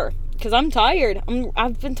later, because I'm tired.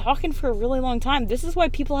 I've been talking for a really long time. This is why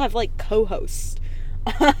people have, like, co-hosts.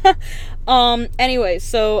 Anyway,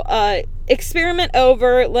 so, experiment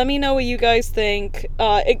over. Let me know what you guys think.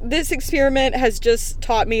 This experiment has just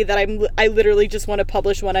taught me that I literally just want to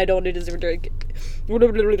publish One I Don't Deserve to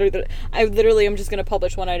Get. I literally am just going to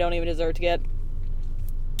publish One I Don't Even Deserve to Get.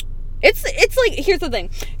 It's like, here's the thing,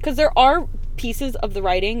 because there are pieces of the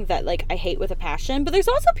writing that, like, I hate with a passion, but there's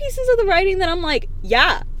also pieces of the writing that I'm like,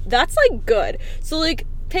 yeah, that's, like, good. So, like,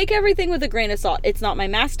 take everything with a grain of salt. It's not my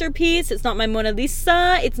masterpiece. It's not my Mona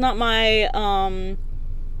Lisa. It's not my,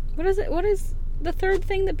 what is it? What is the third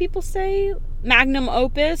thing that people say? Magnum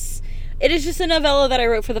opus. It is just a novella that I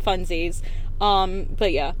wrote for the funsies.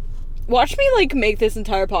 But yeah. Watch me, like, make this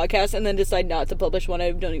entire podcast and then decide not to publish One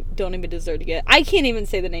I don't even deserve to get. I can't even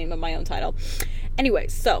say the name of my own title. Anyway,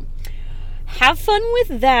 so have fun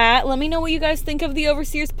with that. Let me know what you guys think of the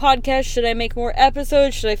Overseers podcast. Should I make more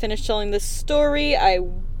episodes? Should I finish telling this story? I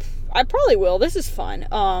probably will. This is fun.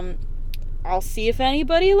 I'll see if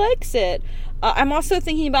anybody likes it. I'm also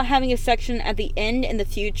thinking about having a section at the end in the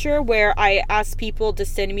future where I ask people to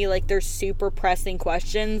send me like their super pressing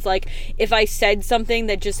questions. Like if I said something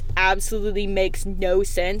that just absolutely makes no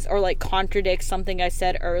sense or like contradicts something I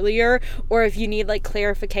said earlier, or if you need like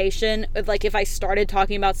clarification, like if I started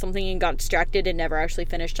talking about something and got distracted and never actually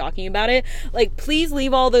finished talking about it, like please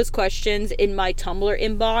leave all those questions in my Tumblr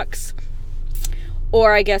inbox.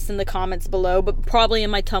 Or I guess in the comments below, but probably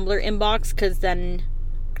in my Tumblr inbox, because then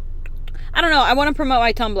I don't know. I want to promote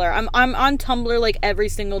my Tumblr. I'm on Tumblr like every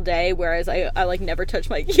single day, whereas I like never touch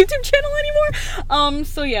my YouTube channel anymore.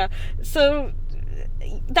 So yeah. So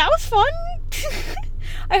that was fun.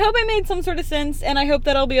 I hope I made some sort of sense, and I hope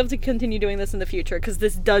that I'll be able to continue doing this in the future, because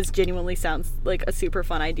this does genuinely sound like a super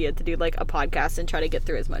fun idea to do like a podcast and try to get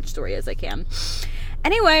through as much story as I can.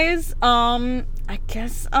 Anyways, I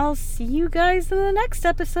guess I'll see you guys in the next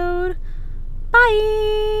episode. Bye!